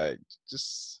things, like,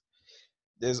 just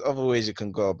there's other ways you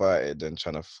can go about it than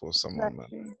trying to force someone,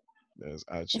 man. There's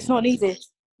actually it's not easy.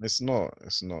 It's not.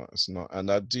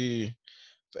 And I do,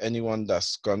 for anyone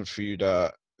that's gone through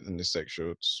that in the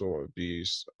sexual sort of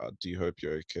abuse, I do hope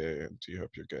you're okay, and do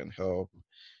hope you're getting help.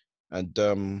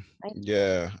 And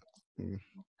yeah.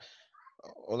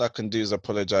 All I can do is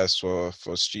apologize for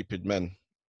stupid men,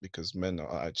 because men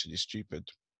are actually stupid.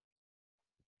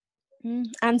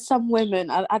 And some women,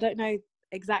 I don't know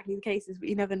exactly the cases, but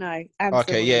you never know. And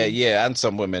and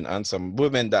some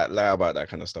women that lie about that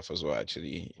kind of stuff as well.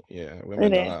 Actually, yeah,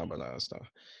 women that lie about that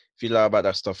stuff. If you lie about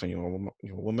that stuff and you're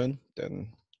a woman,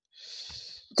 then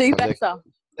do better.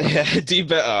 Yeah, do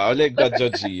better. I'll let God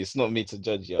judge you. It's not me to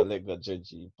judge you. I'll let God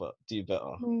judge you, but do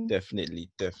better. Definitely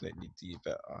do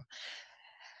better.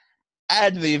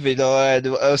 And moving on,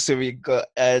 what else have we got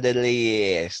on the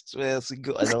list? What else we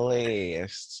got on the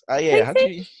list? Oh yeah, how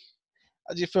do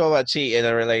you feel about cheating in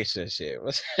a relationship?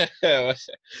 Why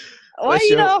are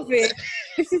you laughing?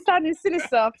 This is sounding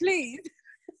sinister, please.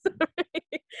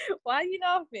 Why are you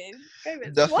laughing? Go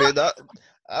with Nothing.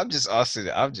 I'm just asking.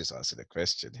 I'm just asking a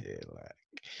question here. Like,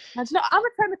 I'm gonna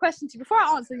turn the question to you before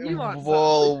I answer. You answer.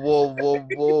 Whoa.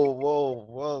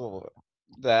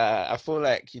 Nah, I feel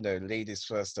like ladies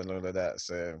first and all of that.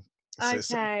 So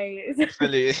Okay.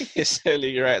 it's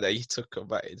only right that you talk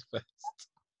about it first.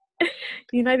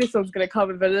 You know this one's gonna come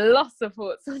with a lot of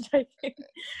thoughts. I'm joking.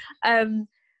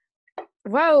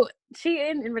 Well,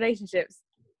 cheating in relationships,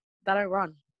 that don't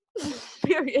run.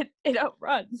 Period. It don't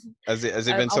run. Has it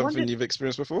been something you've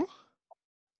experienced before?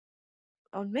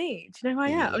 On me? Do you know who I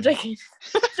am? Yeah. I'm joking.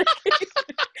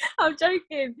 I'm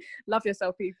joking. Love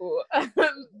yourself, people.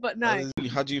 But no.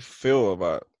 How do you feel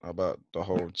about the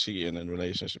whole cheating in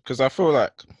relationship? Because I feel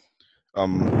like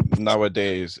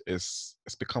nowadays it's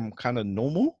become kind of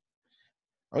normal.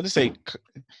 I wouldn't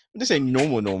say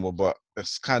normal, but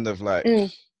it's kind of like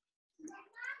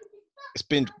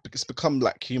it's become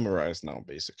like humorized now,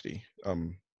 basically. I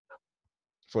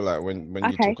feel like when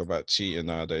you talk about cheating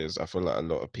nowadays, I feel like a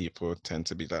lot of people tend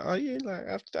to be like, oh yeah, like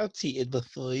I've cheated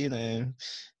before, it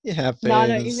happens. No, I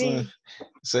know what you mean.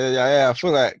 So yeah, I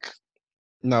feel like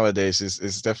nowadays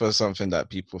it's definitely something that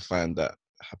people find that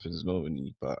happens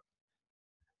normally, but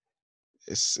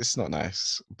it's not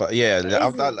nice. But yeah,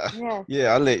 I'll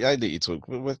let you talk.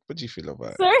 What do you feel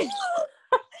about it?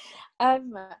 Sorry.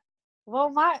 Well,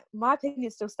 my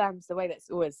opinion still stands the way that's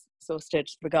always sort of stood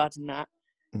regarding that.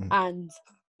 And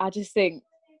I just think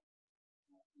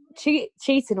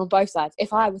cheating on both sides.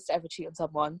 If I was to ever cheat on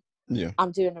someone,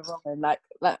 I'm doing it wrong. And like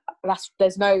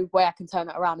there's no way I can turn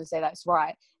it around and say that's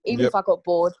right. Even if I got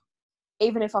bored,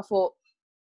 even if I thought,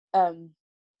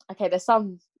 okay, there's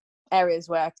some areas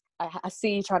where I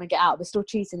see you trying to get out, but still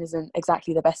cheating isn't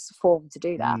exactly the best form to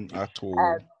do that. At all.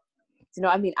 Do you know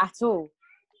what I mean? At all.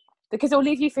 Because it'll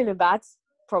leave you feeling bad,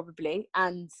 probably,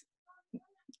 and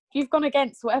you've gone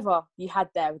against whatever you had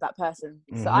there with that person.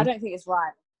 So I don't think it's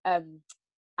right. And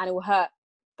it will hurt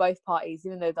both parties,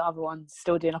 even though the other one's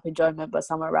still doing up enjoyment, but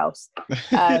somewhere else.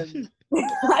 I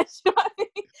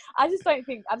just don't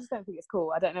think it's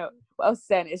cool. I don't know what else to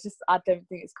say. It's just I don't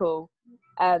think it's cool.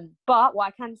 But what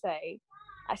I can say,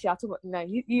 actually, I'll talk about. No,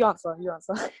 you answer.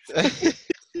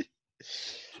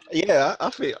 Yeah, I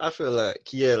feel like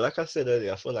like I said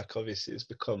earlier, I feel like obviously it's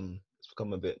become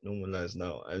a bit normalized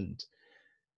now, and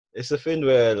it's a thing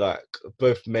where like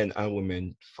both men and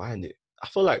women find it. I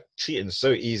feel like cheating is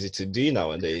so easy to do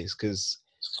nowadays because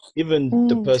even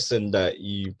the person that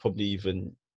you probably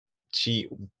even cheat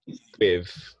with,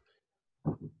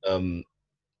 a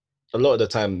lot of the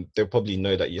time they'll probably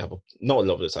know that you have not a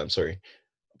lot of the time, sorry,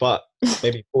 but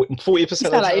maybe 40% of the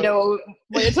time. Like, you know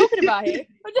what you're talking about here.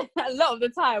 A lot of the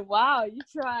time. Wow, you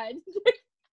tried.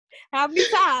 How many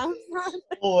times?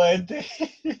 One day.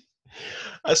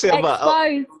 I say about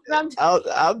I'm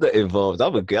not involved.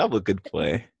 I'm a good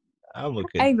boy. I'm a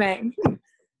good. Amen.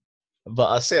 But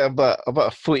I say about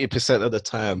 40% of the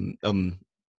time,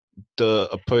 the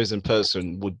opposing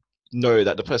person would know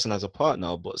that the person has a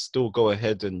partner, but still go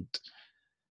ahead and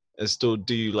still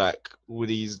do like all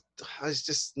these. It's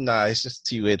just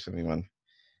too weird for me, man.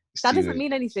 That doesn't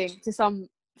mean anything to some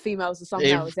females or some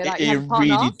males. They're like, it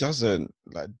really doesn't.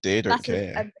 Like they don't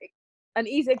care. An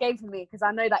easier game for me because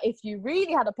I know that if you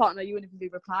really had a partner, you wouldn't even be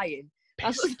replying.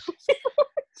 That's what, do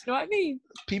you know what I mean?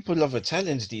 People love a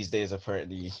challenge these days,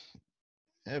 apparently.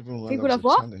 Everyone people loves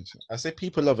love what? Challenge. I say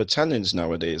people love a challenge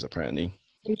nowadays, apparently.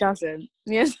 Who doesn't?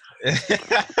 Yes.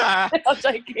 I'm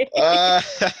joking.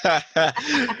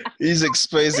 He's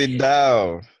exposing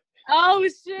now. Oh,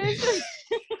 shit.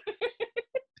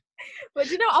 But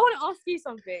you know, I want to ask you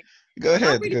something. Go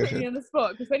ahead. I'm really putting you on the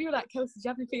spot because when you were like, Kelsey, do you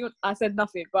have anything on? I said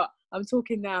nothing, but I'm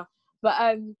talking now.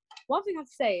 But one thing I have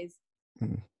to say is,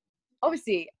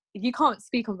 obviously, you can't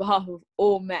speak on behalf of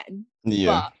all men.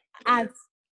 Yeah. But as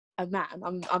a man,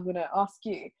 I'm gonna ask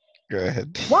you. Go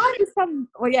ahead. Why do some?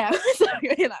 Well, yeah.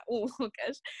 Sorry, you're like, oh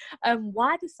gosh.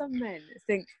 Why do some men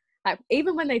think like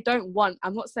even when they don't want?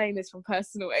 I'm not saying this from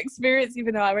personal experience,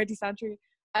 even though I already sound true.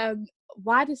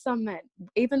 Why do some men,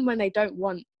 even when they don't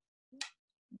want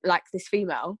like this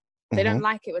female, they don't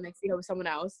like it when they see her with someone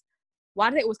else? Why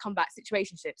do they always come back?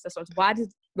 Situationships. That's what. Why do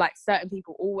like certain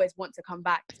people always want to come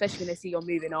back, especially when they see you're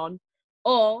moving on,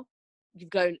 or you've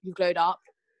glowed up,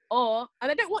 and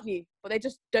they don't want you, but they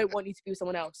just don't want you to be with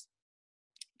someone else.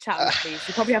 Chat with me, please.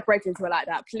 You probably have break-ins who are like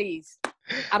that. Please,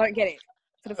 I don't get it.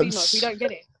 For the females, we don't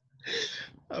get it.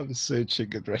 I'm so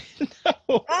triggered right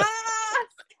now.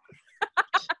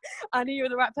 I knew you were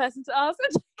the right person to ask.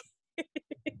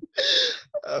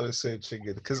 I was so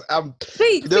triggered because I'm.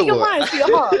 Speak, You know speak your what? mind, speak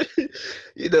your heart.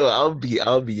 You know, I'll be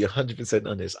 100%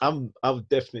 honest. I've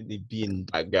definitely been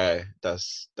that guy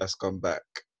that's gone back.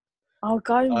 Oh,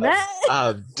 go man.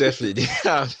 I've definitely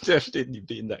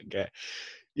been that guy.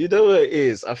 You know what it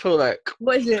is? I feel like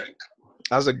What is it?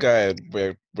 as a guy,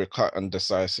 we're quite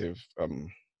undecisive.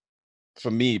 For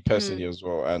me personally as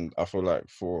well, and I feel like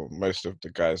for most of the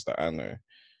guys that I know,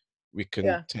 we can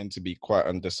Yeah. tend to be quite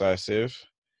undecisive.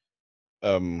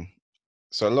 Um,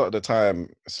 so a lot of the time,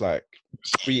 it's like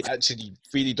we actually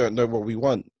really don't know what we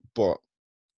want, but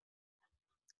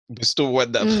we still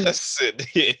want that person.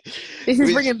 This is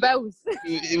which ringing bells.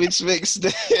 which makes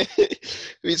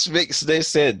which makes no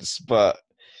sense. But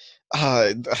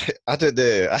I don't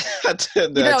know. I don't You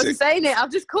know. know what to say, innit?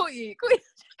 I've just caught you.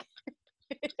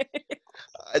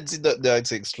 I did not know how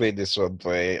to explain this one,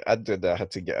 boy. I don't know how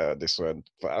to get out of this one.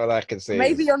 But all I can say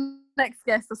Maybe is, your next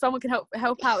guest or someone can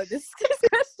help out with this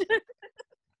question.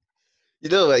 you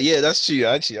know what? Yeah, that's true.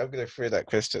 Actually, I'm gonna throw that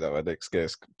question at my next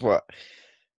guest. But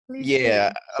Please yeah,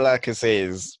 do. all I can say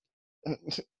is,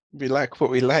 we like what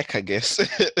we like, I guess. At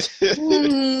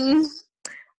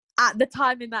the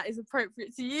timing that is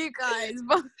appropriate to you guys,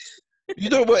 but You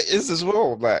know what is as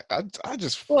well? Like I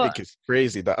just what? think it's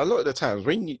crazy that a lot of the times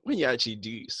when you actually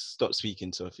do stop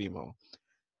speaking to a female,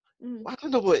 I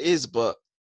don't know what it is, but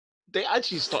they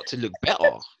actually start to look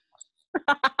better.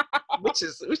 which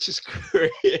is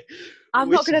crazy. I'm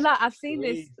not gonna lie, I've seen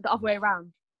this the other way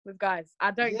around with guys.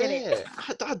 I don't get it.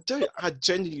 I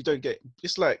genuinely don't get.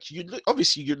 It's like you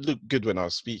look good when I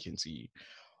was speaking to you,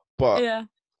 but Yeah.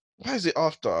 why is it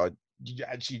after you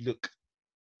actually look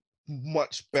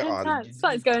much better?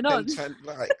 Something's going on.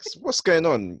 Like, what's going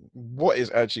on? What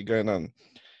is actually going on?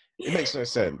 It makes no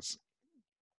sense.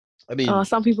 I mean,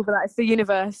 some people be like, it's the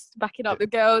universe backing up the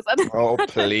girls. oh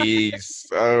please,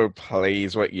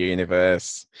 what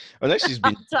universe? Unless she's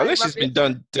been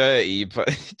done dirty, but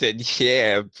then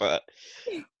yeah, but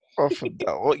apart from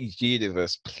that, what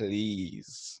universe,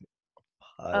 please?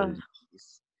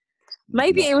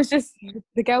 Maybe it was just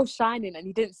the girl shining and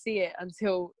you didn't see it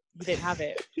until you didn't have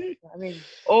it.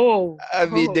 I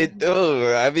mean, they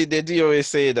do always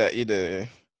say that, you know,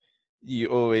 you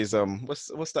always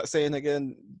what's that saying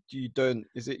again? You don't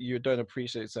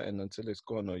appreciate something until it's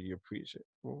gone, or you appreciate.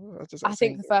 What does that I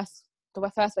saying? think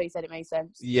the first way you said it made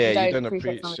sense. Yeah, you don't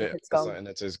appreciate something until it's gone. something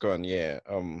until it's gone. Yeah,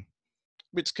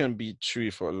 which can be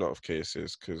true for a lot of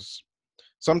cases, because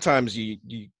sometimes you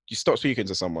stop speaking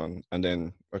to someone and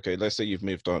then, okay, let's say you've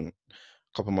moved on a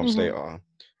couple months later,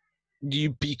 there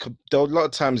are a lot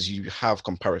of times you have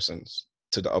comparisons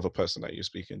to the other person that you're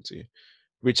speaking to,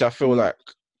 which I feel like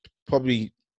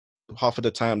probably half of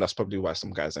the time that's probably why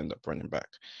some guys end up running back,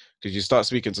 because you start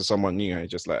speaking to someone new and you're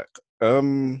just like,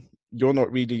 you're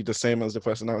not really the same as the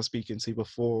person I was speaking to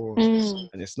before,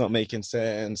 and it's not making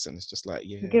sense, and it's just like,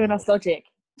 yeah, you're giving us logic.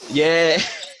 Yeah.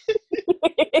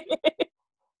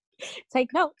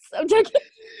 Take notes. I'm joking.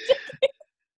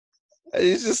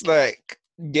 It's just like,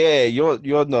 yeah,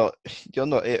 you're not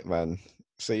it, man.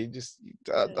 So you just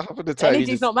half of the time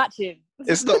energy's not matching.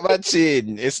 It's not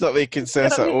matching. It's not making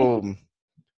sense at all.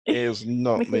 It's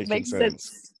not making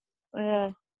sense.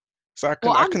 Yeah. So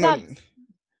I'm glad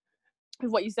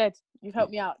with what you said. You've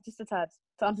helped me out just a tad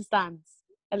to understand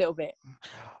a little bit.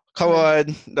 Come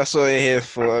on, that's what we're here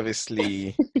for.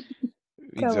 Obviously,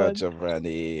 we judge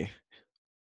already,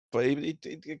 but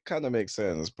it kind of makes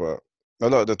sense. But a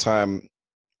lot of the time,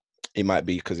 it might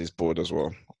be because it's bored as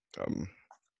well.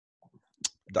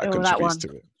 That contributes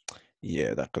to it.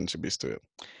 Yeah, that contributes to it.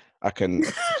 I can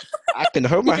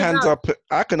hold my hands up.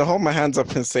 I can hold my hands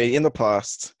up and say, in the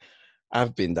past,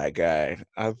 I've been that guy.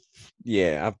 I've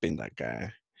been that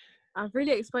guy. I've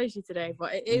really exposed you today,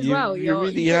 but it is You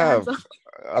really have.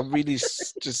 I'm really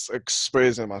just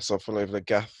exposing myself all over the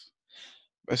gaff.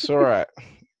 It's all right.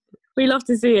 We love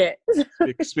to see it.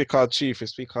 Speak our truth.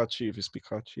 Speak our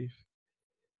truth.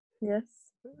 Yes.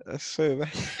 So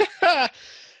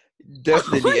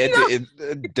definitely edit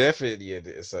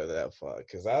it so that far,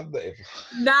 because I'm not even...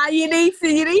 Nah, you need to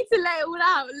let it all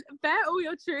out. Bear all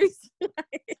your truths.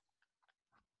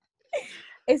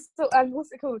 It's so,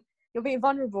 what's it called? You're being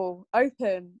vulnerable,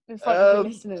 open in front of the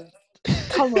listeners.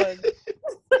 Come on.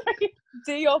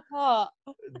 Do your part.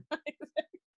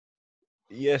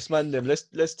 Yes, man,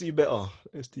 let's do better.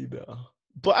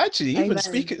 But actually, even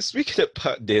speaking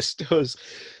about this, there was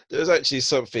actually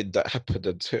something that happened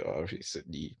on Twitter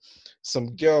recently.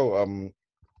 Some girl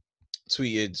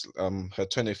tweeted her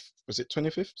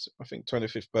 25th? I think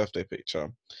 25th birthday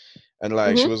picture. And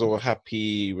like she was all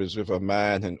happy, was with her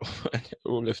man and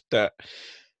all of that.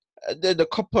 And then a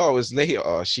couple hours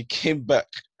later, she came back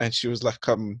and she was like,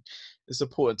 it's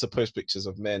important to post pictures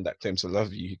of men that claim to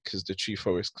love you because the truth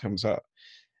always comes out.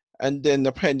 And then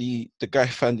apparently the guy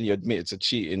finally admitted to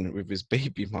cheating with his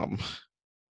baby mum.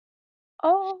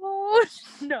 Oh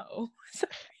no.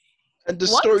 And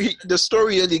What? the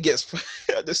story only gets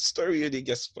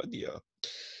funnier.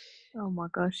 Oh my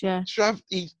gosh, yeah.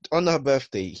 On her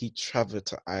birthday, he traveled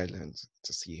to Ireland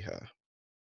to see her,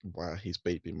 while his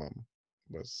baby mum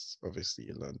was obviously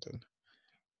in London.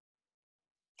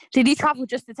 Did he travel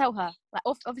just to tell her? Like,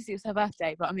 obviously it was her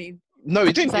birthday, but I mean. No,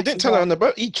 he didn't. He didn't tell her her. on her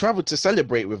birthday. He traveled to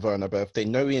celebrate with her on her birthday,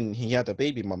 knowing he had a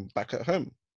baby mum back at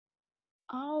home.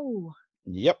 Oh.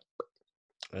 Yep.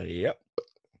 Yep.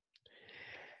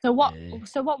 So what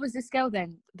was this girl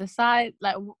then? The side,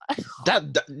 like.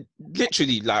 that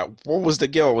literally, like, what was the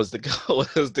girl? Was the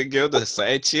girl the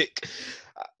side chick?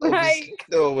 Right.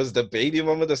 No, was the baby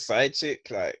mama the side chick?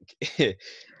 Like,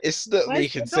 it's not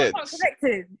making sense.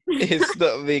 It's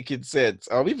not making sense.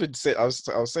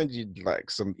 I'll send you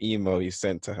like some email he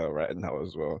sent to her right now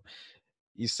as well.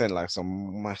 He sent like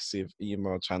some massive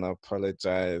email trying to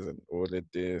apologize and all of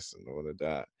this and all of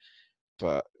that.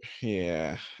 But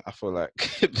yeah, I feel like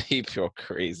people are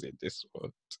crazy in this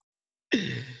world.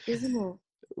 Isn't it?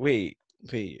 Wait,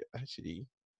 actually.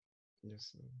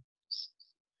 Yes.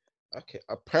 Okay,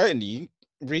 apparently,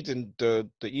 reading the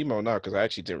email now, because I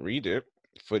actually didn't read it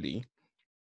fully.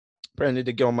 Apparently,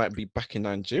 the girl might be back in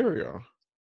Nigeria.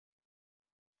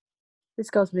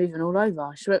 This girl's moving all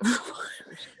over.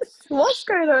 What's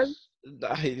going on?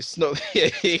 It's not.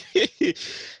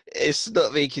 It's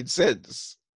not making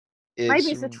sense.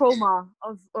 Maybe it's a trauma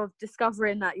of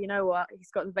discovering that, you know what, he's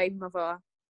got the baby mother.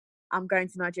 I'm going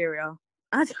to Nigeria.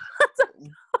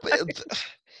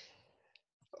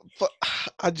 But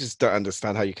I just don't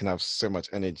understand how you can have so much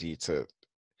energy to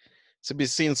be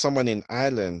seeing someone in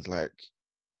Ireland, like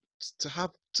to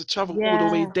travel all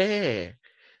the way there,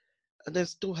 and then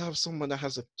still have someone that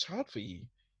has a child for you.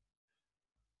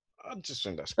 I just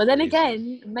think that's. But then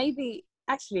again, maybe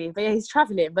actually, but yeah, he's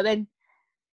traveling. But then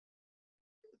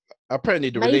apparently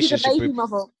the relationship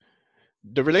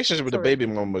with the baby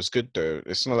mom was good though.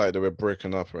 It's not like they were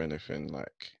breaking up or anything.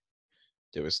 Like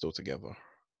they were still together.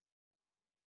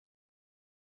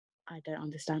 I don't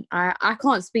understand. I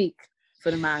can't speak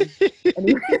for the man.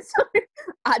 Anyway,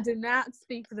 I do not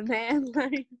speak for the man.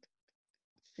 Like,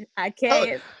 I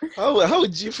can't. How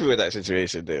would you feel in that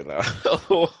situation then? Like,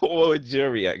 what would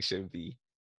your reaction be?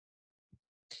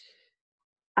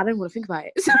 I don't want to think about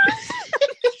it.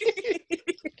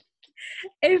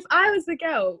 If I was the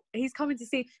girl, he's coming to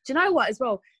see. Do you know what as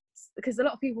well? Because a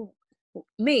lot of people,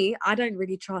 I don't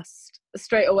really trust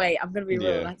straight away. I'm going to be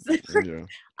real. Yeah.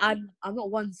 I'm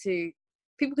not one to.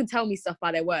 People can tell me stuff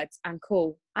by their words, and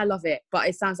cool, I love it, but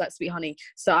it sounds like sweet honey.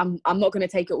 So I'm not going to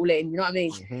take it all in. You know what I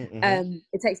mean? Mm-hmm.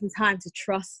 It takes me time to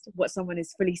trust what someone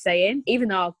is fully saying, even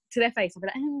though to their face I'll be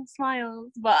like,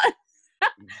 smiles, but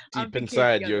deep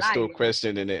inside you're still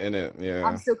questioning it, innit? Yeah,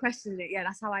 I'm still questioning it. Yeah,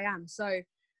 that's how I am. So,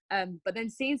 but then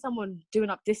seeing someone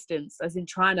doing up distance, as in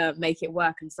trying to make it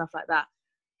work and stuff like that.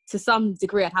 To some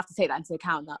degree, I'd have to take that into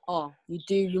account that,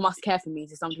 you must care for me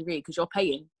to some degree because you're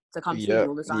paying to come see me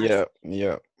all the time.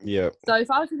 Yeah. So if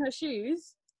I was in her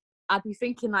shoes, I'd be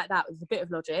thinking like that with a bit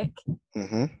of logic.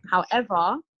 Mm-hmm.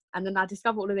 However, and then I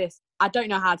discover all of this, I don't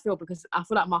know how I'd feel because I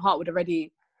feel like my heart would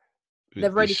already, they've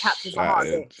already captured my heart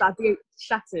a bit. So I'd be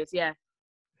shattered, yeah.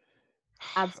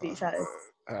 Absolutely shattered.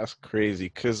 That's crazy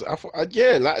because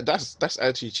like that's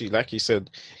actually true. Like you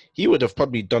said, he would have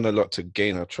probably done a lot to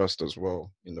gain her trust as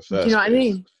well in the first. Do you know what I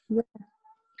mean? Yeah.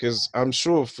 Because I'm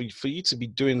sure for you to be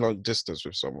doing long distance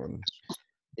with someone,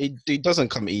 it doesn't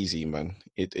come easy, man.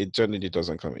 It generally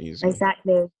doesn't come easy.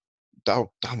 Exactly. That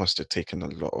must have taken a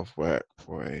lot of work,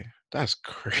 boy. That's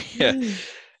crazy.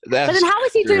 But then how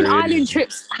was he doing island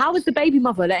trips? How was the baby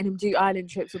mother letting him do island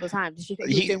trips all the time? Did she think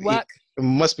he was doing work? He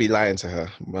must be lying to her.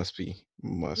 Must be.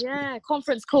 Yeah,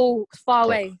 conference call far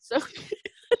away. So a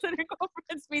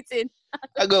conference meeting.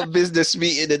 I got a business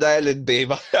meeting in Ireland,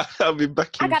 babe. I'll be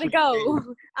back in. I gotta go.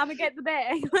 I'm gonna get the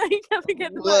bag. I'm gonna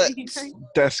get the money.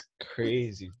 That's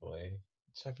crazy, boy.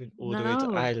 Traveling all the way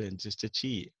to Ireland just to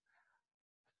cheat.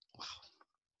 Wow.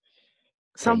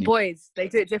 Some boys, they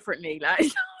do it differently.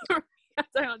 Like, I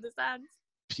don't understand.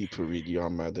 People really are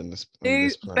mad in this.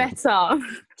 Do better.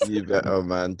 Do better,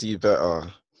 man. Do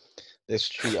better. Let's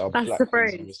treat our black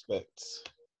queens with respect.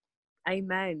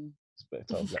 Amen.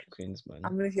 Respect our black queens, man.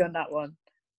 I'm with you on that one.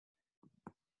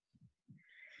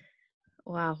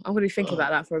 Wow, I'm going to be thinking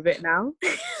about that for a bit now.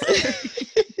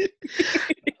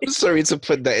 Sorry to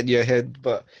put that in your head,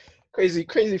 but crazy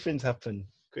things happen.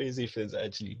 Crazy things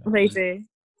actually happen. They do.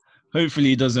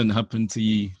 Hopefully, it doesn't happen to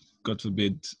you. God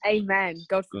forbid. Amen.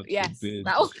 God, God yes. forbid.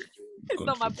 That was, it's God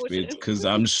not my forbid. portion. Because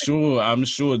I'm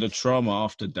sure the trauma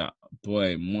after that,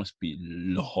 boy, must be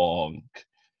long.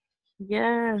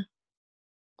 Yeah.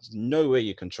 There's no way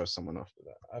you can trust someone after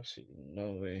that. Absolutely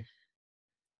no way.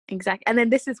 Exactly. And then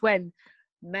this is when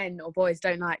men or boys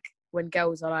don't like when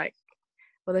girls are like,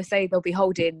 well, they say they'll be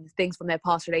holding things from their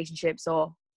past relationships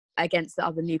or against the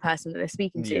other new person that they're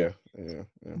speaking to. Yeah.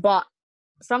 But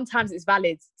sometimes it's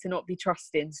valid to not be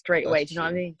trusting straight away. Do you know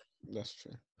what I mean? That's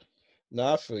true.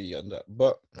 No, I feel you on that.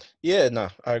 But yeah, no,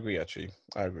 I agree actually.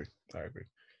 I agree.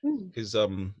 Because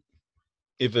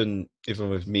even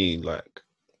with me, like,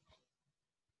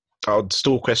 I'll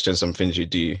still question some things you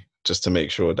do just to make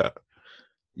sure that,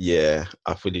 yeah,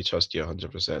 I fully trust you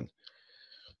 100%.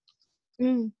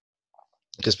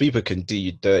 Because people can do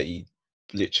you dirty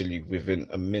literally within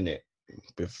a minute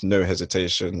with no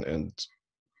hesitation, and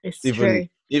It's even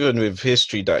true. with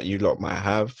history that you lot might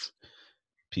have,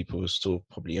 people will still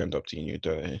probably end up doing you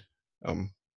dirty.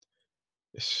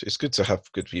 It's good to have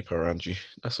good people around you.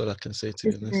 That's all I can say, to be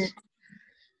Isn't honest. it?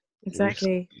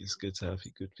 Exactly. It's good to have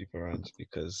good people around you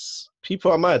because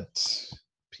people are mad.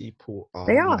 People are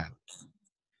They are. mad.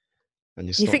 And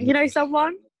You think you know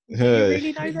someone? Do you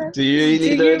really know them? Do you really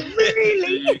Do know you them?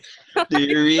 really? Do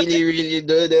you really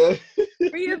know them?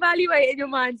 Reevaluate in your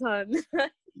mind, hon.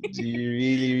 Do you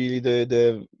really know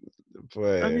them?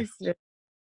 Boy. Honestly.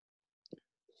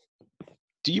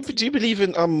 Do you believe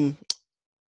in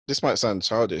this might sound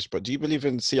childish, but do you believe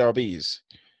in CRBs?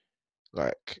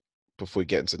 Like, before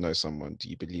getting to know someone, do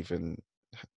you believe in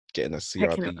getting a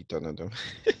CRB done on them?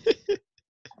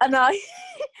 No,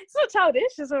 it's not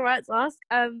childish. It's all right to ask.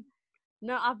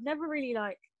 No, I've never really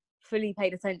like fully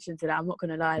paid attention to that. I'm not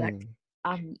gonna lie. Like,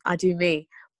 I do me,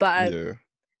 but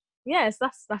yes,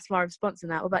 that's my response on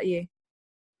that. What about you?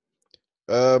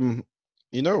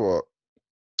 You know what?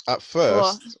 At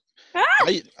first,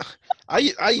 I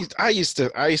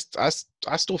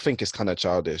still think it's kind of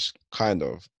childish, kind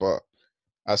of, but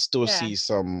I still see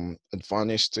some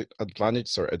advantages. I can't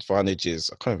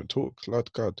even talk.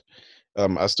 Lord God.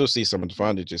 I still see some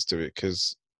advantages to it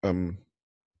because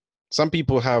some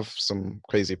people have some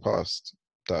crazy past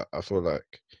that I feel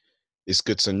like it's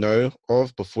good to know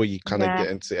of before you kind of get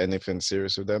into anything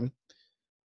serious with them.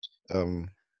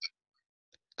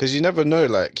 Because you never know,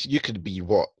 like, you could be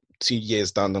 2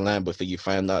 years down the line before you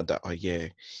find out that, oh yeah,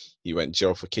 he went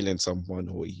jail for killing someone,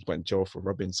 or he went jail for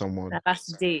robbing someone.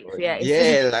 That's deep. Yeah.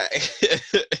 Yeah, like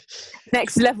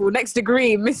next level, next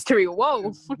degree, mystery.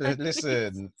 Whoa.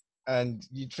 Listen, and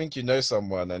you think you know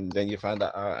someone, and then you find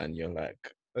that out, and you're like,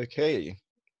 okay,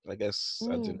 I guess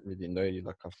I didn't really know you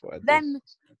like I thought I did. Then,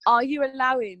 are you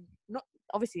allowing? Not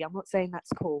obviously, I'm not saying that's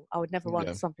cool. I would never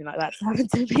want something like that to happen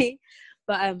to me.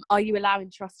 But are you allowing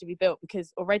trust to be built?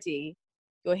 Because already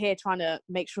you're here trying to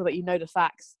make sure that you know the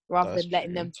facts rather than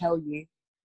letting them tell you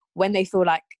when they feel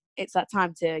like it's that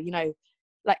time to, you know,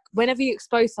 like whenever you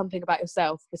expose something about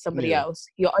yourself with somebody else,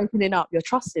 you're opening up, you're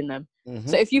trusting them.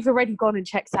 So if you've already gone and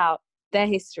checked out their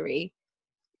history,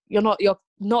 you're not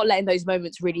letting those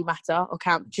moments really matter or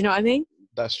count. Do you know what I mean?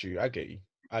 That's true. I get you.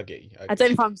 I don't know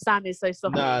if I'm sounding so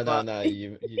soft. No.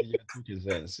 You're talking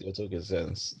sense. You're talking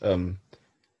sense.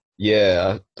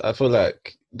 Yeah, I feel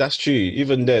like that's true.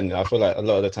 Even then, I feel like a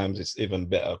lot of the times it's even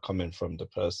better coming from the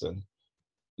person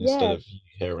instead of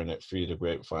hearing it through the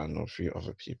grapevine or through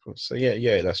other people. So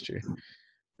yeah, that's true.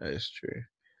 That is true.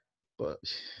 But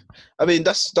I mean,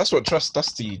 that's what trust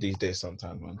does to you these days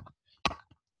sometimes, man.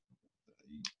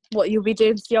 What, you'll be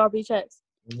doing CRB checks?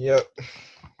 Yep.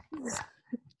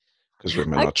 Because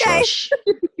women are trash.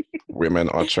 Women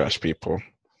are trash people.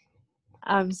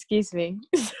 Excuse me.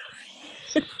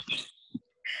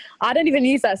 I don't even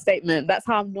use that statement. That's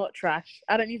how I'm not trash.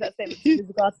 I don't use that statement with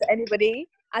regards to anybody.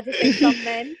 I just say some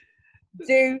men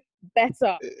do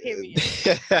better. Period.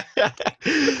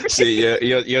 See,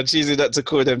 you're choosing not to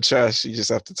call them trash. You just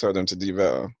have to tell them to do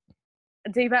better.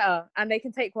 Do better, and they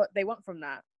can take what they want from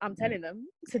that. I'm telling them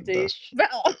to do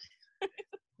better.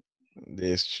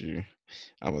 That's true.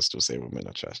 I must still say women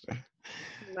are trash though.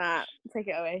 Nah, take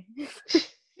it away.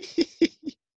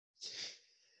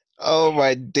 Oh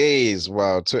my days!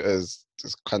 Wow, Twitter's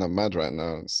just kind of mad right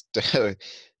now.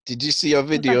 Did you see a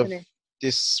video of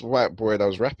this white boy that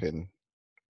was rapping?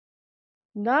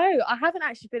 No, I haven't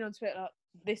actually been on Twitter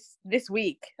this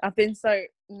week. I've been so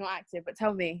not active. But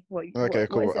tell me what. Okay,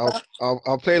 cool. What is it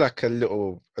I'll play like a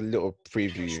little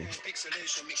preview.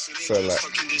 So like,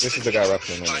 this is the guy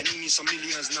rapping,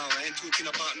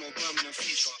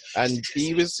 and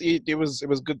it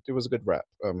was good. It was a good rap.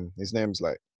 His name's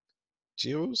like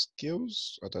Gills.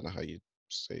 I don't know how you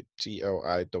say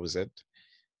GLIZZ.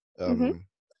 Mhm.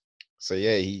 So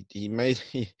yeah, he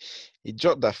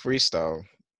dropped that freestyle.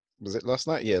 Was it last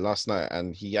night? Yeah, last night,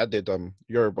 and he added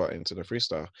Yoruba into the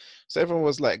freestyle. So everyone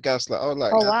was like gas, like, oh,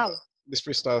 like Oh wow. this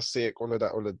freestyle sick, all of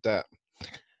that.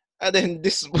 And then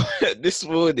this this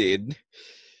morning,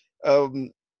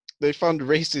 um, they found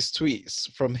racist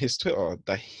tweets from his Twitter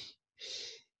that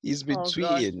he's been Oh god.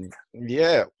 tweeting.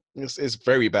 Yeah, it's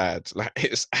very bad. Like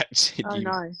it's Oh actually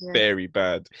no. Yeah. very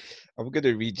bad. I'm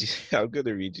gonna read you. I'm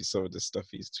gonna read you some of the stuff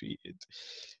he's tweeted.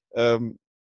 Um,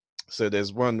 so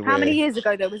there's one How many where, years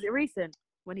ago though? Was it recent?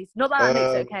 When he's not that that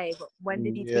makes it um, okay, but when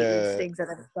did he tweet these yeah, things that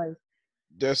are exposed?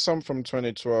 there's some from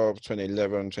 2012,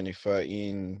 2011,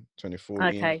 2013,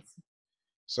 2014. Okay.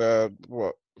 So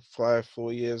what,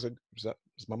 4 years ago?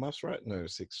 Is my maths right? No,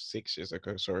 6 years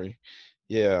ago. Sorry.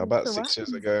 Yeah, That's about all right. 6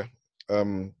 years ago.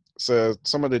 So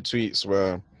some of the tweets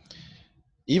were,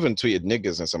 even tweeted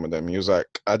niggers in some of them. He was like,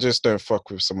 I just don't fuck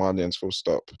with Somalians, full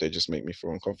stop. They just make me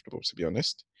feel uncomfortable, to be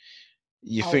honest.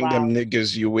 You Oh think them wow.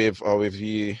 niggas you with are with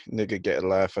you, nigga, get a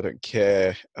life, I don't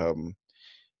care.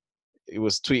 He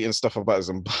was tweeting stuff about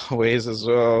Zimbabwe's as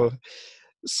well.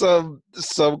 Some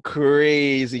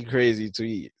crazy, crazy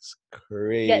tweets. Yeah,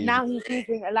 Crazy. now he's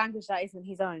using a language that isn't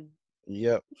his own.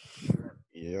 Yep.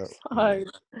 Yep. So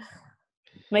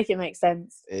make it make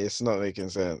sense. It's not making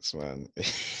sense, man.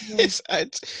 Yeah. It's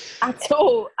At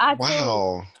all. At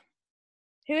all. wow.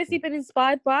 Who has he been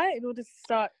inspired by in order to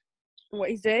start what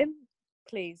he's doing?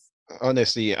 Please.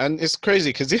 Honestly, and it's crazy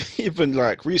because even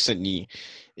like recently,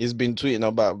 he's been tweeting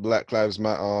about Black Lives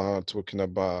Matter, talking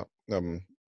about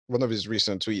one of his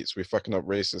recent tweets, we're fucking up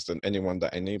racist, and anyone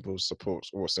that enables, supports,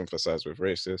 or sympathizes with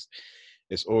racist.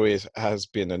 It's always has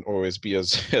been and always be a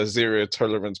zero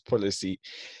tolerance policy.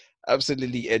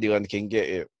 Absolutely anyone can get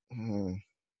it.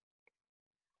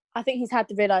 I think he's had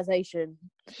the realization.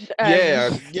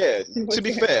 Yeah, yeah. To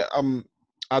be Yeah. fair,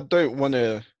 I don't want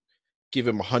to give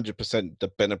him 100%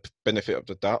 the benefit of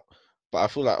the doubt, but I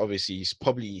feel like obviously he's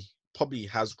probably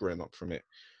has grown up from it.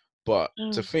 But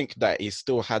to think that he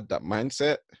still had that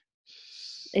mindset,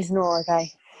 It's not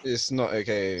okay. it's not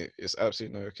okay. It's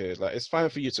absolutely not okay. Like it's fine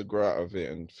for you to grow out of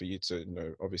it and for you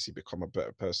to, obviously become a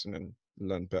better person and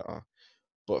learn better.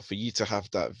 But for you to have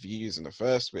that views in the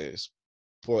first place,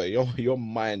 boy, your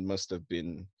mind must have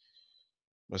been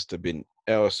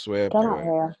elsewhere, Done out boy.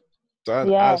 here. Done,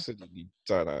 Yeah. absolutely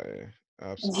done out here.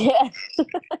 Absolutely Yeah.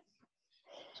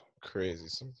 crazy.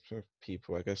 Some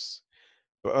people, I guess.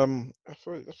 But I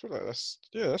feel like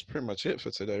that's pretty much it for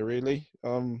today, really.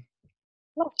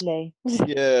 Lovely.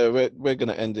 Yeah, we're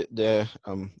gonna end it there.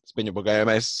 It's been your boy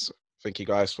MS. Thank you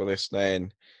guys for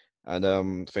listening,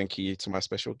 and thank you to my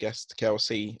special guest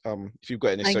Kelsey. If you've got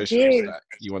any Thank socials you. that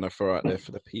you want to throw out there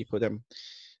for the people, then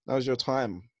now's your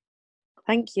time.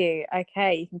 Thank you.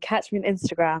 Okay, you can catch me on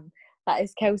Instagram. That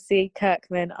is Kelsey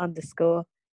Kirkman _.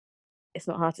 It's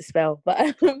not hard to spell,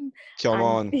 but Come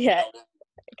on. yeah,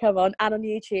 come on. And on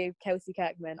YouTube, Kelsey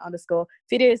Kirkman _.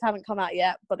 Videos haven't come out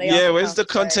yet, but they are. Yeah, gonna where's come, the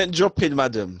content dropping,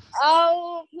 madam?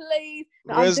 Oh please!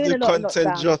 No, I'm Where's doing the a lot in content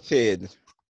lockdown. dropping?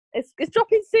 It's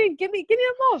dropping soon. Give me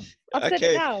a month. I've said it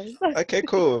Okay. now. Okay,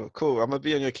 cool. I'm gonna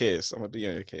be on your case.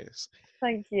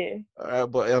 Thank you.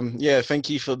 But yeah, thank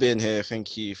you for being here.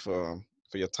 Thank you for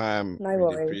your time. No Really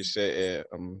worries. appreciate it.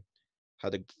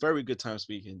 Had a very good time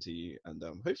speaking to you, and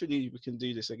hopefully we can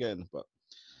do this again. But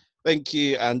thank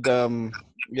you, and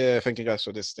yeah, thank you guys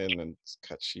for listening, and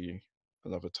catch you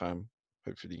another time.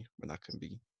 Hopefully when I can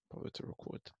be bothered to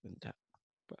record and that.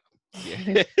 But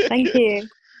yeah. Thank you.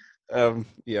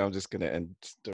 Yeah, I'm just gonna end the